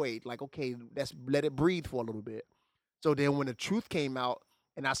annoyed, like, okay, let's let it breathe for a little bit. So then when the truth came out,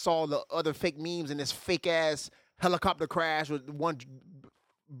 and I saw the other fake memes and this fake ass helicopter crash with one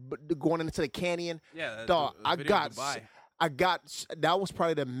going into the canyon. Yeah, dog. I got. That was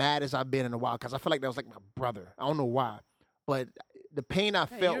probably the maddest I've been in a while because I feel like that was like my brother. I don't know why, but the pain I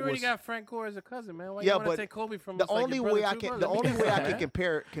felt you already was. got Frank Gore as a cousin, man. Why you want to take Kobe from the us, like, only your brother way I too, can. bro? The Let me only get way I that, can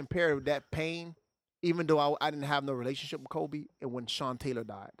man. compare that pain, even though I didn't have no relationship with Kobe, and when Sean Taylor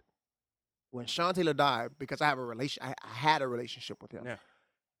died. When Sean Taylor died, because I had a relationship with him. Yeah.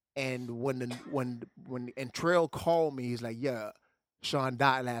 And when Trail called me, he's like, "Yeah, Sean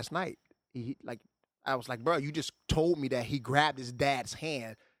died last night." I was like, "Bro, you just told me that he grabbed his dad's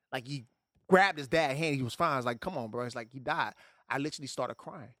hand. Like he grabbed his dad's hand, he was fine." I was like, "Come on, bro." It's like he died. I literally started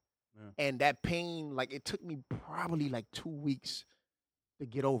crying, and that pain, like it took me probably like 2 weeks to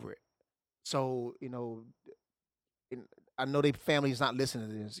get over it. So I know their family's not listening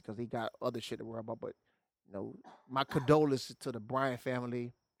to this because they got other shit to worry about. But my condolences to the Bryant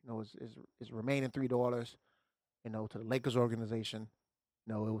family. His remaining 3 daughters. To the Lakers organization.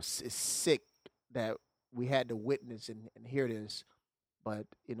 It's sick that we had to witness and hear this. But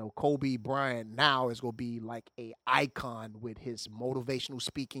Kobe Bryant now is gonna be like a icon with his motivational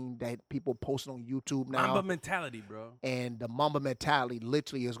speaking that people posting on YouTube now. Mamba mentality, bro. And the Mamba mentality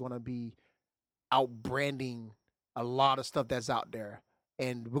literally is gonna be out-branding a lot of stuff that's out there.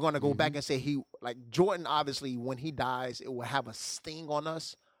 And we're going to go back and say Jordan, obviously, when he dies, it will have a sting on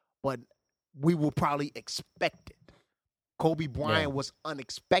us, but we will probably expect it. Kobe Bryant was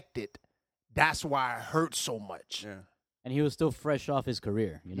unexpected. That's why it hurt so much. Yeah. And he was still fresh off his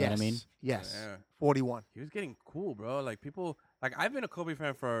career. You know what I mean? Yes. Yeah. 41. He was getting cool, bro. Like people, like I've been a Kobe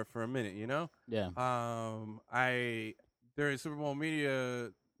fan for a minute, Yeah. I during Super Bowl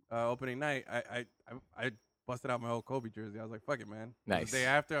media opening night, I busted out my old Kobe jersey. I was like, fuck it, man. Nice. The day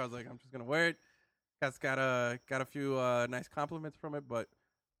after, I was like, I'm just gonna wear it. Got a few nice compliments from it, but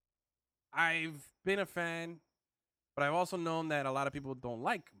I've been a fan, but I've also known that a lot of people don't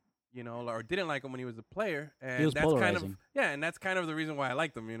like him, or didn't like him when he was a player. And he was that's polarizing. and that's kind of the reason why I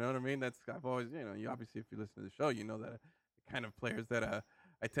liked him, you know what I mean? I've always, you obviously if you listen to the show, you know that the kind of players that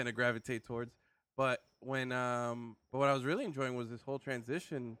I tend to gravitate towards. But when but what I was really enjoying was this whole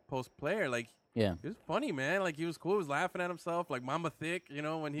transition post player. Like, yeah, he was funny, man. Like he was cool. He was laughing at himself, like Mama Thick.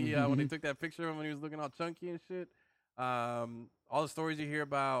 When he when they took that picture of him when he was looking all chunky and shit. All the stories you hear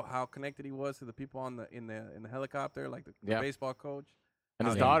about how connected he was to the people in the helicopter, like the baseball coach. And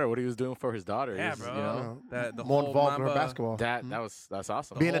his daughter, what he was doing for his daughter. Yeah, bro. The more involved in her basketball. That's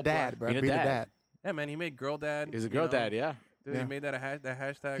awesome. Being a dad, bro. Being a dad. Yeah, man. He made girl dad. He's a girl dad, yeah. Dude, he made that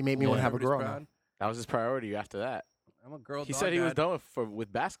hashtag. He made me want to have a girl now. That was his priority after that. I'm a girl. He dog said he was dad. done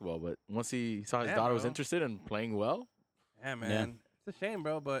with basketball, but once he saw his Yeah, daughter was bro. interested in playing well, Yeah, man. It's a shame,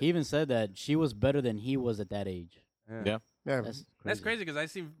 bro. But He even said that she was better than he was at that age. yeah. Yeah, That's crazy because I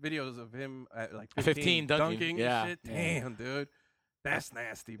see videos of him at like 15 dunking, yeah. and shit. Damn, dude. That's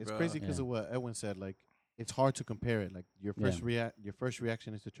nasty, bro. It's crazy because of what Edwin said. Like, it's hard to compare it. Like, your first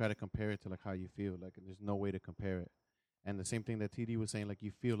reaction is to try to compare it to like how you feel. Like, there's no way to compare it. And the same thing that TD was saying, like,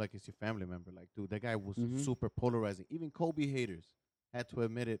 you feel like it's your family member. Like, dude, that guy was super polarizing. Even Kobe haters had to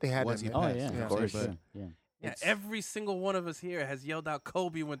admit it. They had once to he admit passed. it. Oh, yeah. You know Of what I'm course. saying? Yeah. Yeah, every single one of us here has yelled out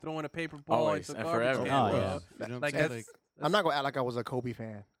Kobe when throwing a paper ball Always into and garbage forever. can, Oh, bro. yeah. You know what I'm Like saying? that's, I'm not gonna act like I was a Kobe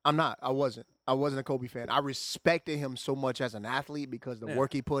fan. I'm not. I wasn't. I wasn't a Kobe fan. I respected him so much as an athlete because the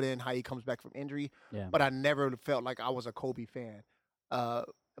work he put in, how he comes back from injury. Yeah. But I never felt like I was a Kobe fan.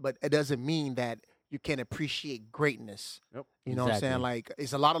 But it doesn't mean that you can appreciate greatness. Yep. You know what I'm saying? Exactly. Like,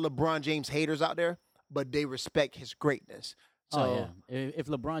 it's a lot of LeBron James haters out there, but they respect his greatness. So Oh yeah. If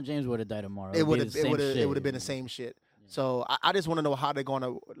LeBron James would have died tomorrow, it would be have the same shit. it would have been the same shit. So I just want to know how they're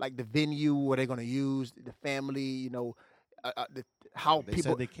gonna, like, the venue, what they're gonna use, the family, you know, how They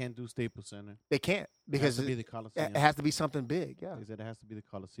people said they can't do Staples Center. they can't It has because to be the Coliseum. it has to be something big. Yeah. They said it has to be the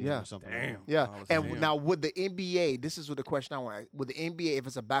Coliseum Yeah. or something. Damn. Like that. Yeah, Coliseum. and now would the NBA? This is what the question I want. Would the NBA, if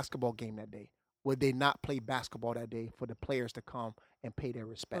it's a basketball game that day, would they not play basketball that day for the players to come and pay their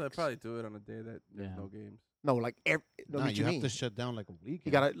well, respects? they'll probably do it on a day that there's Yeah. no games. No, like no, Nah, what you have mean? to shut down like a week.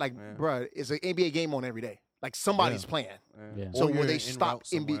 You gotta like, Yeah. bruh, it's an NBA game on every day. Like somebody's Yeah. playing. Yeah. Yeah. So Or will you're they en stop route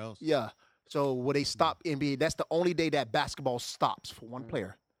somewhere NBA? else. Yeah. So will they stop NBA? That's the only day that basketball stops for one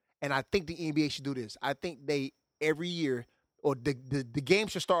player. And I think the NBA should do this. I think they every year, or the game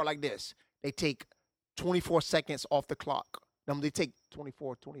should start like this. They take 24 seconds off the clock. They take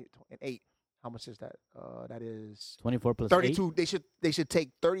 24, 20, and 8. How much is that? That is 24 plus 32. They should take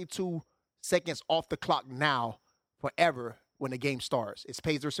 32 seconds off the clock now, forever, when the game starts. It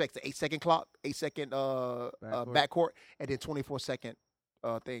pays respect to 8-second clock, 8-second backcourt, and then 24-second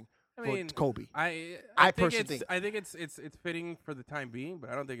thing I for mean, Kobe. I I think personally it's, think- I think it's fitting for the time being, but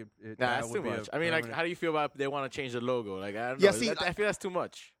I don't think it Nah, that that's would too be a much. I mean, like, permanent- how do you feel about they want to change the logo? Like, I don't Yeah, know. see, I feel that's too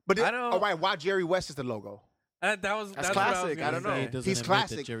much. But I don't- all right, why Jerry West is the logo? That was That's what I was classic. gonna I don't know. say. He doesn't He's admit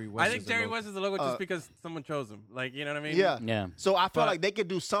classic. That Jerry I West think is the Jerry logo. West is the logo just because someone chose him. Like, you know what I mean? Yeah. Yeah. So I feel But- like they could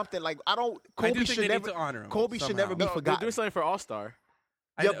do something. Like I Kobe do think should they never need to honor him. Kobe should never be No, they're forgotten. doing something for All Star.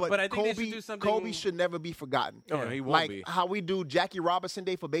 Yeah, but I think Kobe, they should do something. Kobe should never be forgotten. No, he won't Like be. how we do Jackie Robinson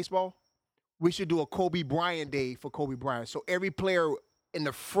Day for baseball, we should do a Kobe Bryant Day for Kobe Bryant. So every player in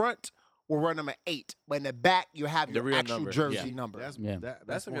the front will run them at 8, but in the back you have The your real actual number, jersey yeah. number. That's, Yeah.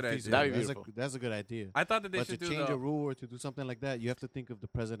 That's a more good idea. feasible. That'd be That's a- beautiful. That's a good idea. I thought that they But should to do change the, a rule or to do something like that, you have to think of the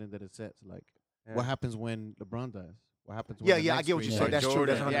precedent that it sets. Like, Yeah. what happens when LeBron dies? What happens when Yeah, the yeah, I next get what you great said. guy That's dies? true.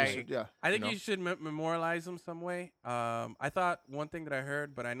 That's Jordan. 100%. Yeah. I think you know? you should memorialize them some way. I thought one thing that I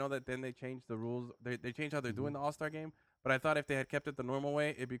heard, but I know that then they changed the rules. They changed how they're doing the All Star game. But I thought if they had kept it the normal way,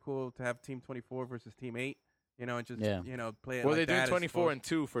 it'd be cool to have Team 24 versus Team 8. You know, and just Yeah. play it. Well, like they're doing that as 24 opposed- and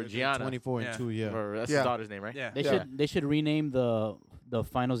 2 for They're doing Gianna. 24 Yeah. and 2, yeah. Or that's Yeah. his daughter's name, right? Yeah, They should rename the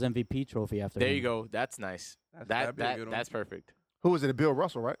Finals MVP trophy after There him. you go. That's nice. that'd be a good one. That's perfect. Who is it? Bill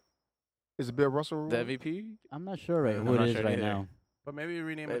Russell, right? Is it Bill Russell? The MVP? I'm not sure right I'm who not it is sure right either. now. But maybe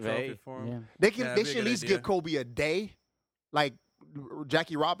rename a Hey, trophy hey. for him. Yeah. They Yeah, can. that'd They be a should at good least idea. give Kobe a day, like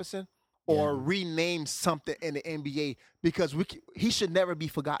Jackie Robinson, or rename something in the NBA because he should never be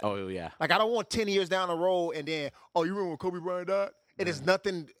forgotten. Oh, yeah. Like I don't want 10 years down the road and then you remember when Kobe Bryant died? And there's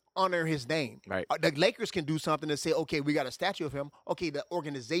nothing under his name. Right. The Lakers can do something to say, okay, we got a statue of him. Okay, the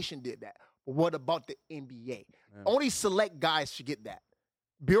organization did that. But what about the NBA? Only select guys should get that.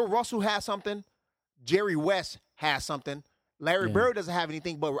 Bill Russell has something. Jerry West has something. Larry Yeah. Bird doesn't have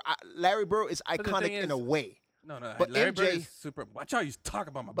anything, but Larry Bird is the iconic thing in a is- way. No, But Larry Bird MJ is super. Watch how you talk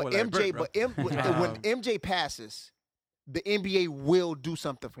about my boy But Larry MJ, Bird, bro. when MJ passes, the NBA will do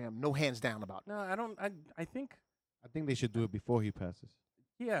something for him. No hands down about it. No, I don't. I think. I think they should do it before he passes.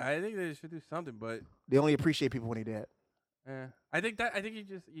 Yeah, I think they should do something, but They only appreciate people when they're dead. I think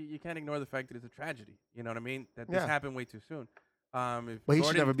you can't ignore the fact that it's a tragedy. You know what I mean? That this Yeah. happened way too soon. If But he should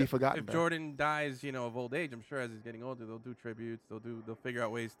Jordan never be forgotten, If bro. Jordan dies, of old age, I'm sure as he's getting older, they'll do tributes. They'll figure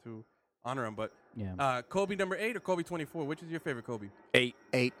out ways to honor him. But Yeah. Kobe number 8 or Kobe 24? Which is your favorite Kobe? 8.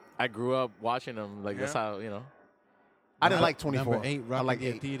 8. I grew up watching them. Like, that's Yeah. how, I didn't like 24. Number 8, I rocking like the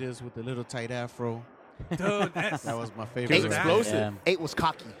 8. Adidas with the little tight afro. Dude, that's That was my He favorite. was Eight. explosive. Yeah. 8 was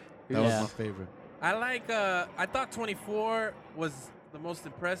cocky. That Yeah. was my favorite. I like. I thought 24 was the most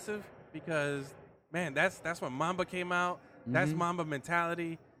impressive because, man, that's when Mamba came out. That's Mamba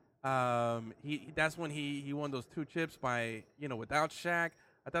mentality. That's when he won those 2 chips by without Shaq.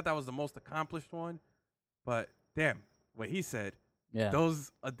 I thought that was the most accomplished one. But damn, what he said. Yeah. Those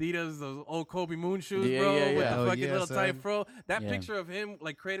Adidas, those old Kobe Moon shoes, Yeah, bro, yeah, with yeah. the Oh, fucking yeah, little son. tight fro. That Yeah. picture of him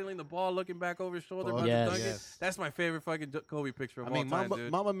like cradling the ball, looking back over his shoulder, Oh, about yes. to dunk it. Yes. That's my favorite fucking Kobe picture of I mean, all time, Mamba,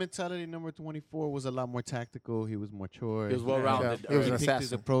 dude. Mamba mentality number 24 was a lot more tactical. He was mature. He was well-rounded. Yeah. He was He an picked his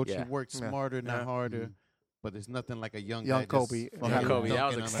assassin. approach. Yeah. He worked Yeah. smarter, not Yeah. harder. But there's nothing like a young Young guy Kobe. just Yeah. fucking Kobe, that was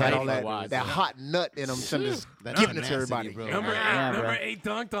dunking on exciting Had him. all to that, watch. that hot nut in him, just That's giving it to tenacity, everybody. bro. Number Yeah, eight, bro. number 8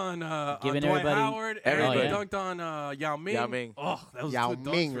 dunked on Giving Dwight everybody- Howard. Everybody. Everybody dunked on Yao Ming. Yao Ming. Oh, that was Yao two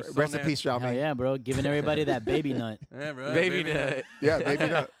dunks Ming, were so rest in nasty. peace, Yao Hell Ming. yeah, bro. Giving everybody that baby nut. Yeah, bro. Baby nut. Yeah, baby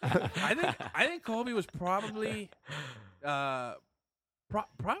nut. I think Kobe was probably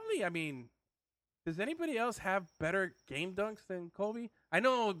probably. I mean, does anybody else have better game dunks than Kobe? I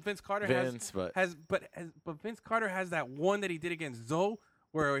know Vince Carter But but Vince Carter has that one that he did against Zoe,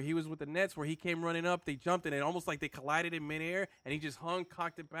 where he was with the Nets, where he came running up, they jumped and it almost like they collided in midair, and he just hung,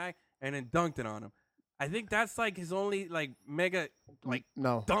 cocked it back, and then dunked it on him. I think that's like his only like mega like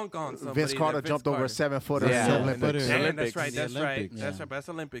No. dunk on somebody. Vince Carter that jumped over a 7-footer. Yeah. in the Yeah. Olympics. Damn, Olympics. that's right. The That's right. Olympics. That's Yeah. right. That's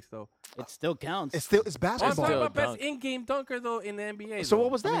Olympics though. It still counts. It's I'm basketball. talking about best dunk. in-game dunker though in the NBA. So though.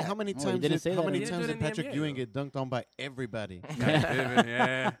 what was I mean, that? how many Oh, he times didn't did, say how that. many He didn't times do it did in the Patrick NBA, Ewing though. get dunked on by everybody?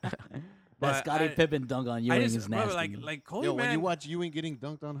 Yeah. That But Scottie Pippen dunk on Ewing is brother, nasty. like Kobe, Yo, man. when you watch Ewing getting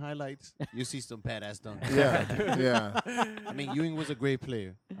dunked on highlights, you see some badass dunks. Yeah, yeah, I mean, Ewing was a great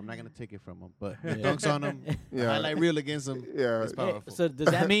player. I'm not gonna take it from him, but the Yeah. dunks on him, the yeah. highlight reel against him, Yeah. is Hey, powerful. so does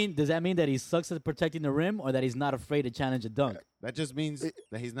that mean that he sucks at protecting the rim, or that he's not afraid to challenge a dunk? That just means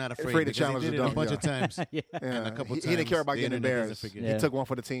that he's not afraid, Afraid to because challenge he the did it dunk, a bunch yeah. of times. Yeah. And a couple he didn't care times, about the getting internet doesn't embarrassed. forget. Yeah. He took one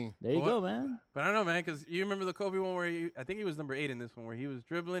for the team. There you What? go, man. But I don't know, man, because you remember the Kobe one where I think he was number 8 in this one, where he was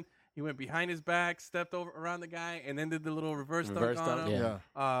dribbling, he went behind his back, stepped over around the guy, and then did the little reverse Reverse dunk on dunk, him. Yeah.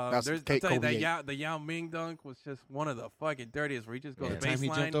 That's I'll Kate tell you, Kobe the Yao Ming dunk was just one of the fucking dirtiest, where he just goes The time he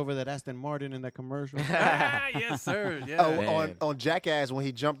baseline. jumped over that Aston Martin in that commercial. Ah, yes, sir. Yeah. Oh, Man. on Jackass when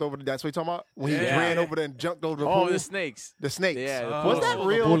he jumped over. That's what you talking about? When he Yeah. ran over there and jumped over the oh, pool. the snakes. The snakes. Yeah, the Was pool. that Oh, the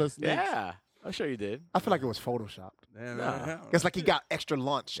real? Full of snakes. Yeah, I'm sure you did. I feel like it was photoshopped. Yeah, Nah. man. It's like he got extra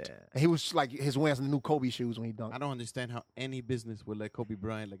launched. Yeah. And he was like his wearing some new Kobe shoes when he dunked. I don't understand how any business would let Kobe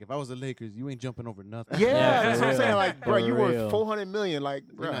Bryant. Like, if I was the Lakers, you ain't jumping over nothing. Yeah, Yeah, that's for what I'm saying. real. Like, bro, For you real. were 400 million. Like,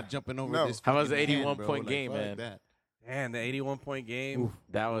 You're bro. not jumping over No. this. How was the fucking 81 bro. point Like, game, fuck man? That. And the 81-point game.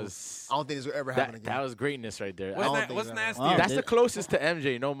 That was I don't think this will ever happen again. that was greatness right there. What's, don't that, think what's that- nasty? Wow. That's did- the closest to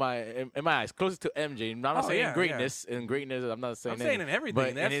MJ. In my eyes, closest to MJ. I'm not Oh, saying yeah, greatness. In greatness, I'm not saying. I'm saying in everything.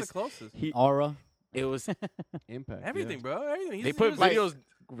 but That's in the closest. Aura. It was. Impact. Everything, yeah. bro. Everything. They put like- videos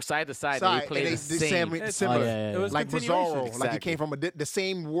side to side. Side, They played and the same. It's- similar. Oh, yeah, yeah, It was yeah. Like continuation. Bizarro. Like he Exactly. came from the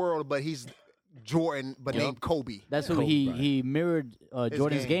same world, but he's Jordan, but Yup. named Kobe. That's who Kobe he Bryant. he mirrored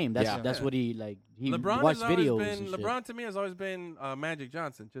Jordan's game. game. That's Yeah. that's what he like. He LeBron watched has always videos. been and shit. LeBron to me has always been Magic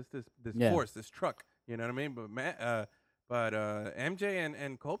Johnson, just this Yeah. force, this truck. You know what I mean? But MJ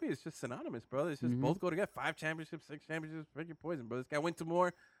and Kobe is just synonymous, bro. It's just Mhm. both go together. 5 championships, 6 championships. Pick your poison, bro. This guy went to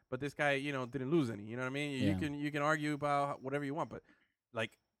more, but this guy, didn't lose any. You know what I mean? Yeah. You can argue about whatever you want, but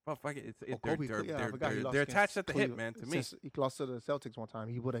like, fuck it. It's Kobe, they're yeah, I forgot he lost they're against attached at the hip, Cleveland. man. To me, Since he lost to the Celtics one time.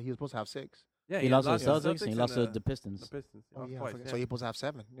 He was supposed to have 6. yeah, He lost to the to Celtics and he lost to the the Pistons. Pistons. He Oh lost yeah, I twice, forgot. yeah. So he supposed to have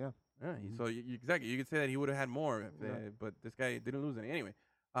 7. Yeah. Yeah, so exactly, you could say that he would have had more, but this guy didn't lose any anyway.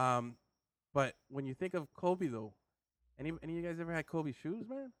 But when you think of Kobe, though, any of you guys ever had Kobe shoes,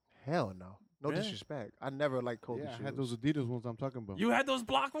 man? Hell no. No Yeah. disrespect. I never liked Kobe Yeah, shoes. I had those Adidas ones I'm talking about. You had those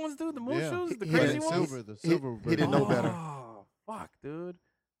block ones, dude, the moon Yeah. shoes, the He crazy had ones. silver, the silver. he didn't know better. Oh, fuck, dude,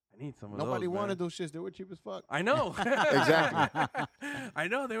 I need some of Nobody those. wanted man. those shits. They were cheap as fuck. I know. Exactly. I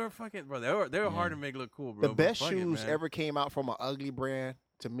know they were fucking, bro. They were hard to make look cool, bro. The but best fuck it, shoes man. ever came out from an ugly brand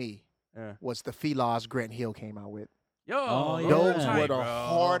to me Yeah. was the Fila's Grant Hill came out with. Yo, Oh, yeah. Those Yeah. were the bro.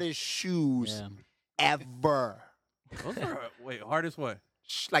 hardest shoes Yeah. ever. Those are wait, hardest what?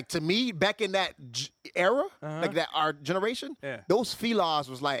 Like to me, back in that era, Uh-huh. like that our generation, Yeah. those Filas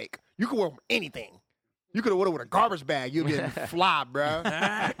was like you could wear them anything. You could have worn it with a garbage bag. You'd be fly, bro.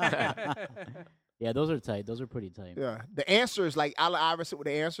 Yeah, those are tight. Those are pretty tight. Yeah, the answers like Allen Iverson with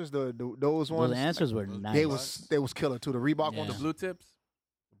the answers, those ones. Those answers were nice. They was killer too. The Reebok Yeah. ones. The blue tips.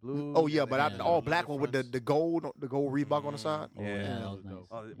 The blue. Oh yeah, but Yeah. the all black one with the gold Reebok on the side. Oh, yeah, that was nice.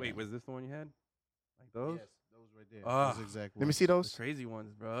 Oh, wait, was this the one you had? Like those? Yes, those right there. Ah. Those exact Let me ones. see The those. crazy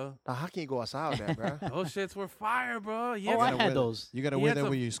ones, bro. Now, how can you go outside with that, bro? Those shits were fire, bro. Yeah, Oh, I gotta had wear that- those. You gotta He wear had that some-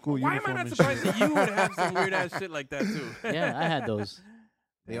 with your school Why am uniform I not and surprised shit. that you would have some weird ass shit like that too? Yeah, I had those.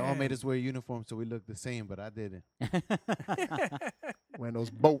 They all made us wear uniforms so we looked the same, but I didn't. Wearing those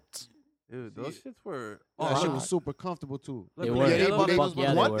boats. Dude, those shits were. That shit look- was super comfortable too. look They at were. the Yeah, yellow they, ones. Fuck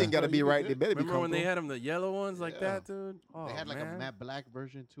yeah, they one were. thing got to be right. They better be Remember when they comfortable. had them the yellow ones like Yeah. that, dude? Oh, They had like man. a matte black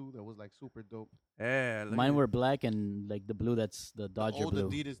version too that was like super dope. Yeah, look Mine at- were black and like the blue. That's the The Dodger old blue.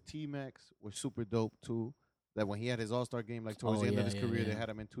 Adidas T-Max were super dope too. That when he had his All-Star game, like towards Oh, the end of yeah, his yeah, career, they yeah. had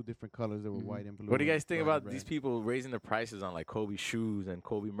him in 2 different colors. They were Mhm. white and blue. What do you and guys think black about and red. these people raising the prices on like Kobe shoes and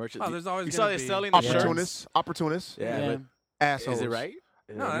Kobe merchandise? Oh, there's always you gonna saw they be- selling the shirts. Opportunists, Yeah, Yeah. but assholes. is it right?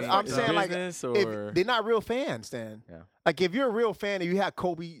 No, I that's mean, fucked is up. it I'm saying, like, business If or they're not real fans, then Yeah. like if you're a real fan and you have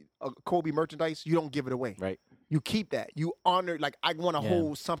Kobe merchandise, you don't give it away. right? You keep that. You honor. Like I want to Yeah.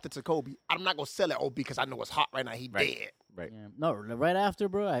 hold something to Kobe. I'm not gonna sell it because I know it's hot right now. He Right. dead. Right. Yeah. No, right after,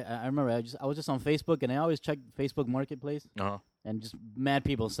 bro. I remember I was just on Facebook and I always check Facebook Marketplace Uh-huh. and just mad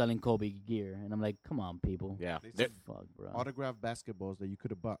people selling Kobe gear and I'm like, come on, people. Yeah. They They're- said Fuck, bro. autographed basketballs that you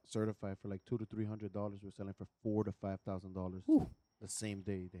could have bought certified for like $200 to $300 were selling for $4,000 to $5,000 Whew. the same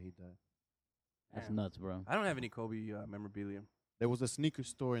day that he died. That's Damn. nuts, bro. I don't have any Kobe memorabilia. There was a sneaker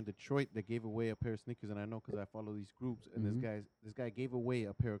store in Detroit that gave away a pair of sneakers, and I know because I follow these groups. And Mhm. this guy gave away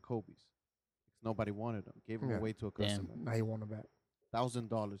a pair of Kobe's. Nobody wanted them. Gave them Yeah. away to a Damn. customer. Now he want him back.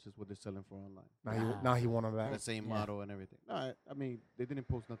 $1,000 is what they're selling for online. Now he want him back. The same Yeah. model and everything. No, I mean they didn't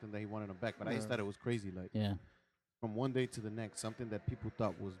post nothing that he wanted them back, but I just Yeah. thought it was crazy. Like Yeah. from one day to the next, something that people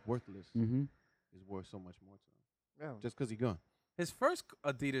thought was worthless Mm-hmm. is worth so much more to him Yeah. just because he gone. His first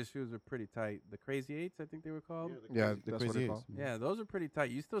Adidas shoes were pretty tight. The Crazy Eights, I think they were called. Yeah, the that's what Crazy they Eights. call. Yeah, those are pretty tight.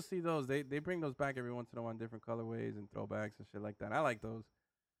 You still see those. They bring those back every once in a while in different colorways and throwbacks and shit like that. I like those.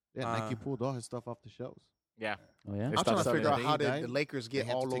 Yeah, Nike Uh, pulled all his stuff off the shelves. yeah. Oh, yeah? They I'm stopped trying to selling figure it. out They how did died. the Lakers They get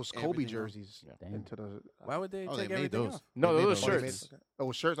had to all take those Kobe everything off. jerseys Damn. into the. Why would they Oh, take they made everything those. off? No, They made those those. Oh, they made- shirts.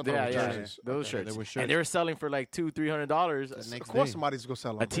 Oh, shirts. I'm Yeah, talking yeah, about jerseys. those Okay. shirts. They were And shirts. they were selling for like $200-300. The next Of course, day. somebody's gonna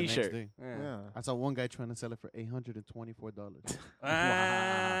sell them. A The next T-shirt. day. Yeah. Yeah. I saw one guy trying to sell it for $824.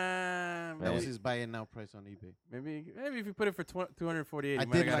 Ah, That was maybe, his buy it now price on eBay. maybe if you put it for 248, I you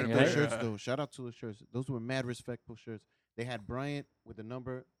might did have like got it those better. shirts though. Shout out to the shirts. Those were mad respectful shirts. They had Bryant with the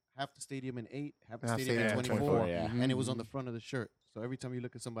number half the stadium in 8, half the Half stadium in stadium in 24, 24, yeah. and it was on the front of the shirt. So every time you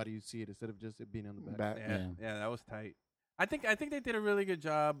look at somebody, you see it instead of just it being on the back. Back. Yeah, Yeah. yeah, that was tight. I think they did a really good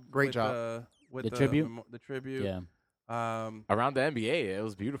job. Great with job. With The tribute? The tribute. Yeah. Around the NBA, it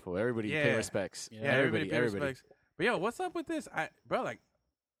was beautiful. Everybody Yeah. paid respects. Yeah. Everybody, Everybody. paid respects. But yo, what's up with this? Bro, like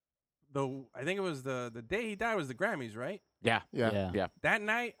I think it was the day he died was the Grammys, right? Yeah. Yeah. Yeah. That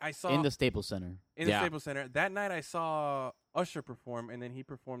night I saw In the Staples Center. in the Yeah. Staples Center. That night I saw Usher perform, and then he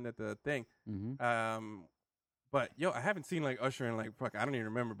performed at the thing. Mm-hmm. But yo, I haven't seen like Usher in like fuck. I don't even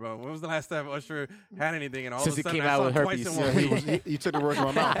remember, bro. When was the last time Usher had anything? And all Since of a he sudden, came I out saw with him twice herpes. in Yeah, one he week. was. You took the words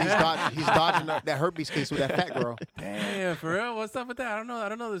from my mouth. He's dodging that herpes case with that fat girl. Damn, for real? What's up with that? I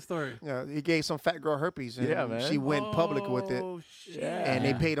don't know the story. Yeah, he gave some fat girl herpes, and Yeah, man. she went public with it, Oh shit! and they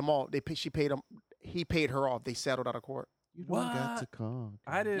Yeah. paid him all. She paid him. He paid her off. They settled out of court. You don't got What? to come.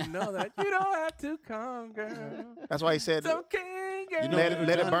 I didn't know that. You don't have to come, girl. That's why he said, It's okay, girl.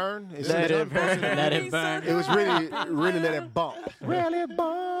 let it burn. It's Let really- it burn. Let it burn. It was really let it bump. Really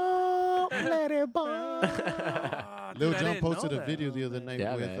bump. Let it bump. Oh, Lil dude, I Jon didn't know posted a that. video the other night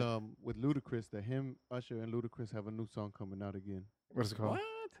Yeah, man. with Ludacris that him, Usher, and Ludacris have a new song coming out again. What is it called? What?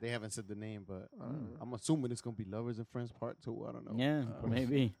 They haven't said the name, but I'm assuming it's gonna be Lovers and Friends Part 2. I don't know. Yeah,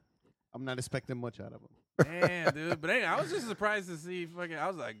 maybe. I'm not expecting much out of them. Damn, dude. But anyway, I was just surprised to see fucking. I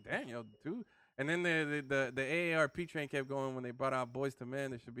was like, damn, yo, dude. And then the AARP train kept going when they brought out Boys to Men.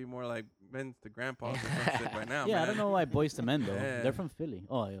 There should be more like men's to grandpas or some shit by now. Yeah, man. I don't know why Boys to Men though. Yeah. They're from Philly.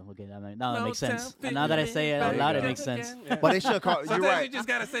 Oh, yeah, okay, now that No makes sense. town And now that I Philly, say it out back loud, it again. makes sense. Yeah. But they should call. You're Sometimes right. you just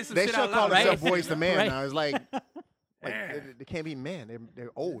gotta say some They shit should out call loud. themselves right? Boys to Man Right. now. It's like Yeah. they can't be men. They're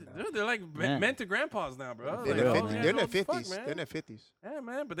old now. Dude, they're like Yeah. men to grandpas now, bro. They're Like, in their oh, 50s. yeah, They're in their old as fuck, 50s. man. They're in their 50s. Yeah,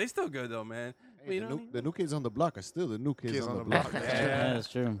 man, but they still good though, man. Hey, the new kids on the block are still the new kids, on the block. Yeah, that's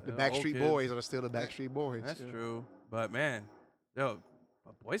true. The old Backstreet kids. Boys are still the Backstreet Boys. That's true. But man, yo,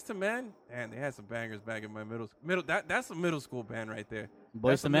 Boys to Men, man, they had some bangers back in my middle. That's a middle school band right there.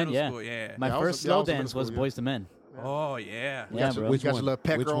 Boys That's to a Men, middle yeah. school, yeah. My Yeah, I was- first yeah, I slow was in middle dance was school, yeah. Boys to Men. Oh yeah. Yeah, bro. Which Got your one? little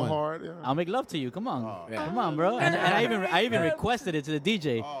pet Which girl one? hard. Yeah. I'll make love to you. Come on, Yeah. come on, bro. And I even requested it to the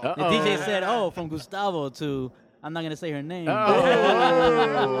DJ. The DJ said, "Oh, from Gustavo to I'm not gonna say her name."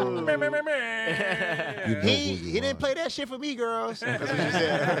 He didn't play that shit for me, girls. That's what she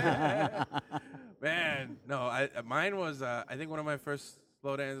said. Man, no, mine was I think one of my first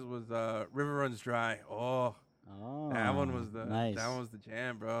slow dances was River Runs Dry. Oh, Oh, That one was the nice. that one was the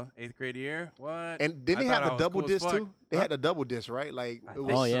jam, bro. 8th grade year. What? And didn't I they thought have I the was double cool as disc fuck. too? They had the double disc, right? Like I it think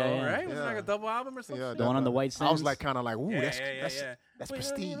was, Oh, yeah, so, yeah. right? Was it like a double album or something? Yeah, The one on the white I was sands? like kind of like, ooh, Yeah, that's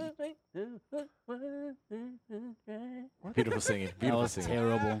prestige. Beautiful singing. That Beautiful was singing.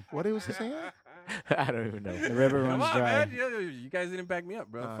 terrible. What he was saying? I don't even know. The river Come runs on, dry. man. You guys didn't back me up,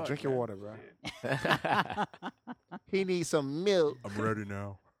 bro. Fuck, Drink your man. water, bro. He needs some milk. I'm ready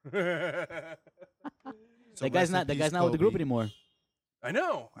now. So That guy's rest in not peace, with the group Kobe. anymore. I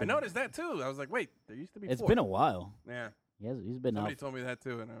know. I noticed that too. I was like, wait, there used to be It's 4. been a while. Yeah. He's been Somebody out. told me that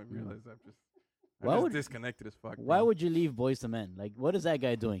too, and I realized I'm Why just would- disconnected as fuck. Why bro. would you leave Boys to Men? Like, what is that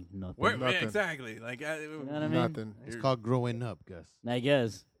guy doing? Nothing. Where, Nothing. yeah, exactly. Like, You know what I mean? Nothing. It's called growing up, Gus. I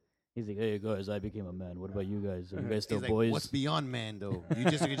guess. He's like, hey guys, I became a man. What about you guys? Are you guys still He's like, boys? what's beyond man, though? You're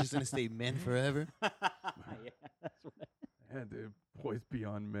just gonna stay men forever? Yeah, that's right. Yeah, dude. Boys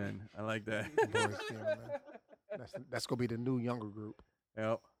beyond men. I like that. Boys, yeah, man. That's gonna be the new younger group.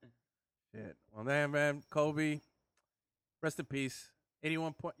 Yep. Shit. Well, man, Kobe, rest in peace.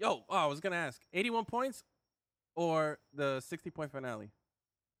 81 points. Yo, I was gonna ask, 81 points or the 60-point finale?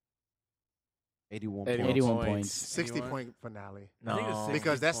 81 81 points. points. 60 81? point finale. I think it's No. 60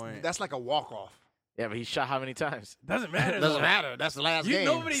 Because point. that's like a walk off. Yeah, but he shot how many times? Doesn't matter. Doesn't though. matter. That's the last game.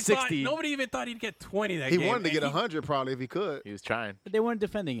 Nobody 60. even thought he'd get 20 that He game. wanted to and get he- 100 probably if he could. He was trying. But they weren't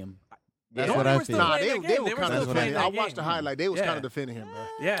defending him. That's No, what they I were still feel. Nah, playing they that game. were They were kind still of playing defending. that I watched the game. highlight. They was Yeah. kind of defending him, bro.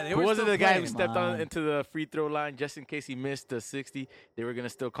 Yeah, they Who were was it? still The guy who playing. stepped Come on. into the free throw line just in case he missed the 60? They were gonna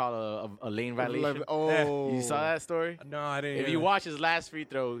still call a lane violation. Oh, You saw that story? No, I didn't. If hear you that. watch his last free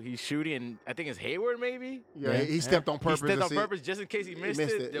throw, he's shooting, and I think it's Hayward maybe. Yeah, he stepped on He purpose. stepped to on see- purpose just in case he missed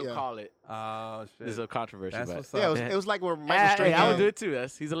missed it. it, They'll yeah. call it. Oh shit. There's a controversy. That's but what's up. Yeah, it was like where Michael Hey, Strahan. I would do it too.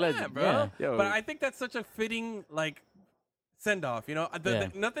 He's a legend, Yeah, bro. Yeah. Yo. But I think that's such a fitting send off. You know,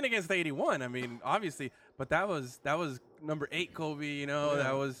 nothing against the 81. I mean, obviously, but that was number 8 Kobe. You know,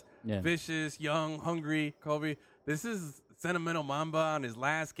 that was vicious, young, hungry Kobe. This is sentimental Mamba on his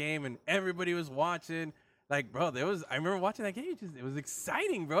last game, and everybody was watching. Like, bro, I remember watching that game. It was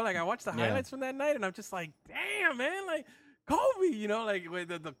exciting, bro. Like, I watched the highlights from that night, and I'm just like, damn, man, like Kobe. You know, like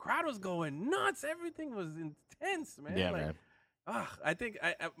the crowd was going nuts. Everything was intense, man. Yeah, like, man. I think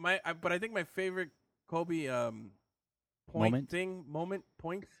I think my favorite Kobe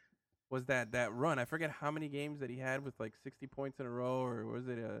points was that run. I forget how many games that he had with like 60 points in a row, or was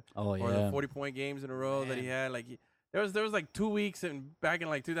it or the 40-point games in a row that he had. Like there was like 2 weeks back in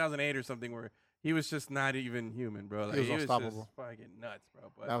like 2008 or something where he was just not even human, bro. Like, He was just unstoppable. fucking nuts,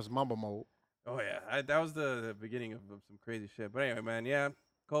 bro. But That was Mamba mode. oh yeah, that was the beginning of some crazy shit. But anyway, man, yeah,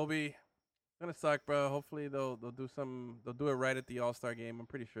 Kobe. Gonna suck, bro. Hopefully they'll do it right at the All-Star game. I'm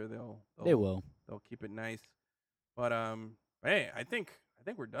pretty sure They will. They'll keep it nice. But hey, I think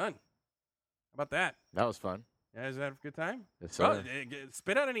we're done. How about that? That was fun. You guys have a good time? Yes, Bro, sir.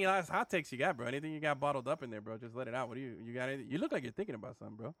 spit out any last hot takes you got, bro. Anything you got bottled up in there, bro. Just let it out. What do you got? Anything? You look like you're thinking about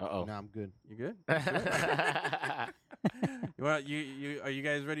something, bro. Uh-oh. Nah, I'm good. You good? Are you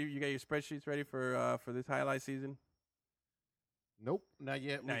guys ready? You got your spreadsheets ready for this highlight season? Nope, not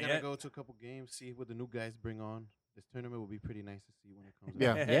yet. Not We gotta yet? go to a couple games, see what the new guys bring on. This tournament will be pretty nice to see when it comes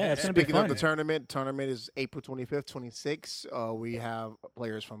Yeah. out. Yeah, it's gonna be Speaking of fun. the tournament is April 25th, 26th. We have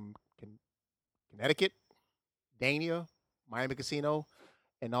players from Connecticut, Dania, Miami Casino,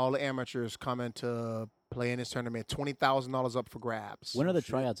 and all the amateurs coming to play in this tournament. $20,000 up for grabs. When are the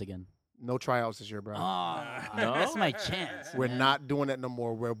tryouts again? No tryouts this year, bro. Oh, that's my chance. We're not doing that no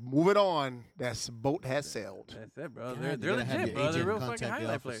more. We're moving on. That boat has sailed. That's it, bro. God, They're you gotta have legit, your bro. They're agent real fucking contact the highlight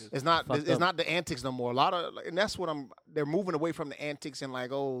office. players. It's not. Fucked It's up. not the antics no more. A lot of, and that's what they're moving away from the antics and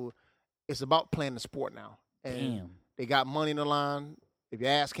like, oh, it's about playing the sport now. And Damn. they got money in the line. If your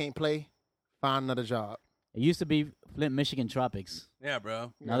ass can't play, find another job. It used to be Flint, Michigan Tropics. Yeah,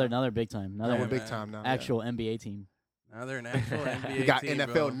 bro. Another big time. Another Yeah, We're one. big man. time now. Actual NBA team. Now they're an actual NBA We got team,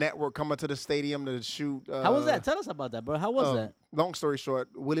 NFL bro. Network coming to the stadium to shoot. How was that? Tell us about that, bro. How was that? Long story short,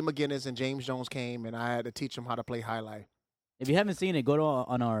 Willie McGinnis and James Jones came, and I had to teach them how to play highlight. If you haven't seen it, go to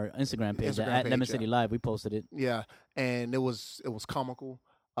on our Instagram page Instagram at page, Lemon yeah. City Live. We posted it. Yeah, and it was comical.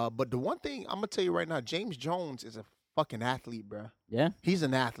 But the one thing I'm gonna tell you right now, James Jones is a fucking athlete, bro. Yeah, He's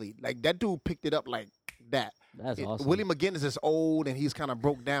an athlete. Like that dude picked it up like that. that's awesome. Willie McGinnis is old and he's kind of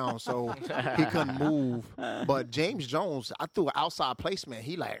broke down, so he couldn't move. But James Jones, I threw an outside placement.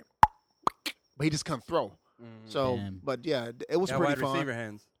 He like, but he just couldn't throw. So, Damn. but yeah, it was Got pretty wide fun. receiver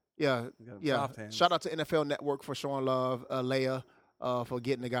hands. Yeah, He's got yeah. soft hands. Shout out to NFL Network for showing love, Leia, for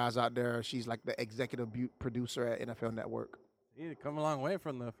getting the guys out there. She's like the executive producer at NFL Network. You come a long way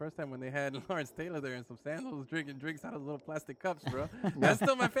from the first time when they had Lawrence Taylor there and some sandals drinking drinks out of little plastic cups, bro. That's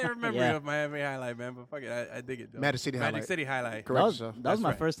still my favorite memory of Miami Highlight, man. But fuck it, I dig it. Though. Magic City Highlight. Magic City Highlight. Correct, that was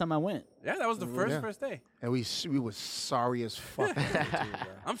my first time I went. Yeah, that was the first day. And we was sorry as fuck.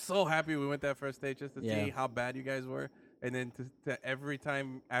 I'm so happy we went that first day just to see how bad you guys were. And then to every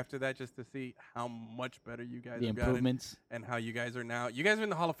time after that, just to see how much better you guys have improvements gotten and how you guys are now. You guys are in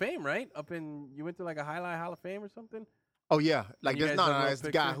the Hall of Fame, right? You went to like a Highlight Hall of Fame or something? Oh yeah, like this. No, it's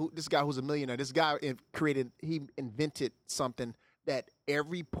the guy who's a millionaire. This guy he invented something that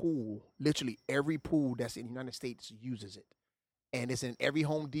literally every pool that's in the United States uses it, and it's in every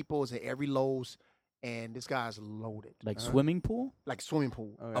Home Depot, it's in every Lowe's. And this guy's loaded. Like swimming pool? Like swimming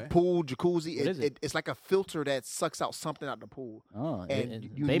pool. Okay. A pool, jacuzzi. What is it? It's like a filter that sucks out something out of the pool. Oh, and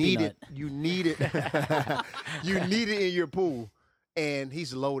you need it. You need it. You need it in your pool. And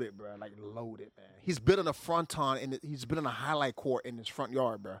he's loaded, bro. Like loaded, man. He's building a fronton and he's building a highlight court in his front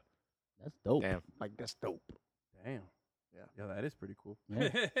yard, bro. That's dope. Damn. Like that's dope. Damn. Yeah. Yeah, that is pretty cool. Yeah.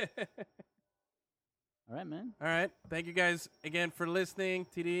 All right, man. All right. Thank you guys again for listening.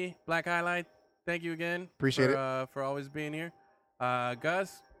 TD, Black Highlight. Thank you again. Appreciate it. For always being here.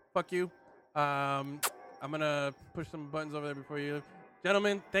 Gus, fuck you. I'm going to push some buttons over there before you leave.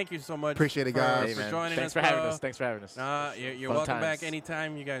 Gentlemen, thank you so much. Appreciate it, guys. For joining Thanks us, for having us. Thanks for having us. You're Fun welcome times. back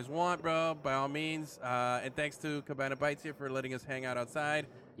anytime you guys want, bro, by all means. And thanks to Cabana Bites here for letting us hang out outside.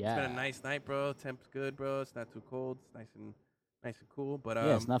 Yeah. It's been a nice night, bro. Temp's good, bro. It's not too cold. It's nice and cool. But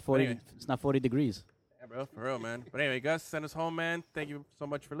yeah, it's not 40. anyway. It's not 40 degrees. Yeah, bro, for real, man. But anyway, Gus, send us home, man. Thank you so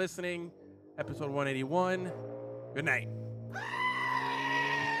much for listening. Episode 181. Good night.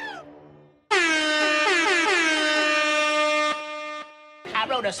 I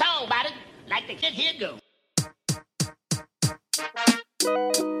wrote a song about it, like the kid here go.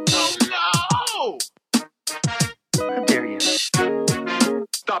 Oh no! How dare you?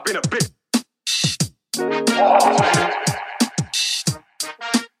 Stop being a bitch.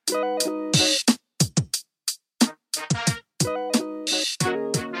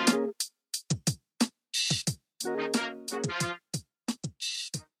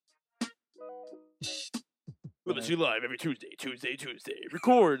 Lemon City Live every Tuesday.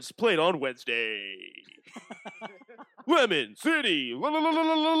 Records played on Wednesday. Lemon City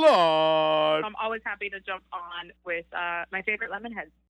Live. I'm always happy to jump on with my favorite Lemonheads.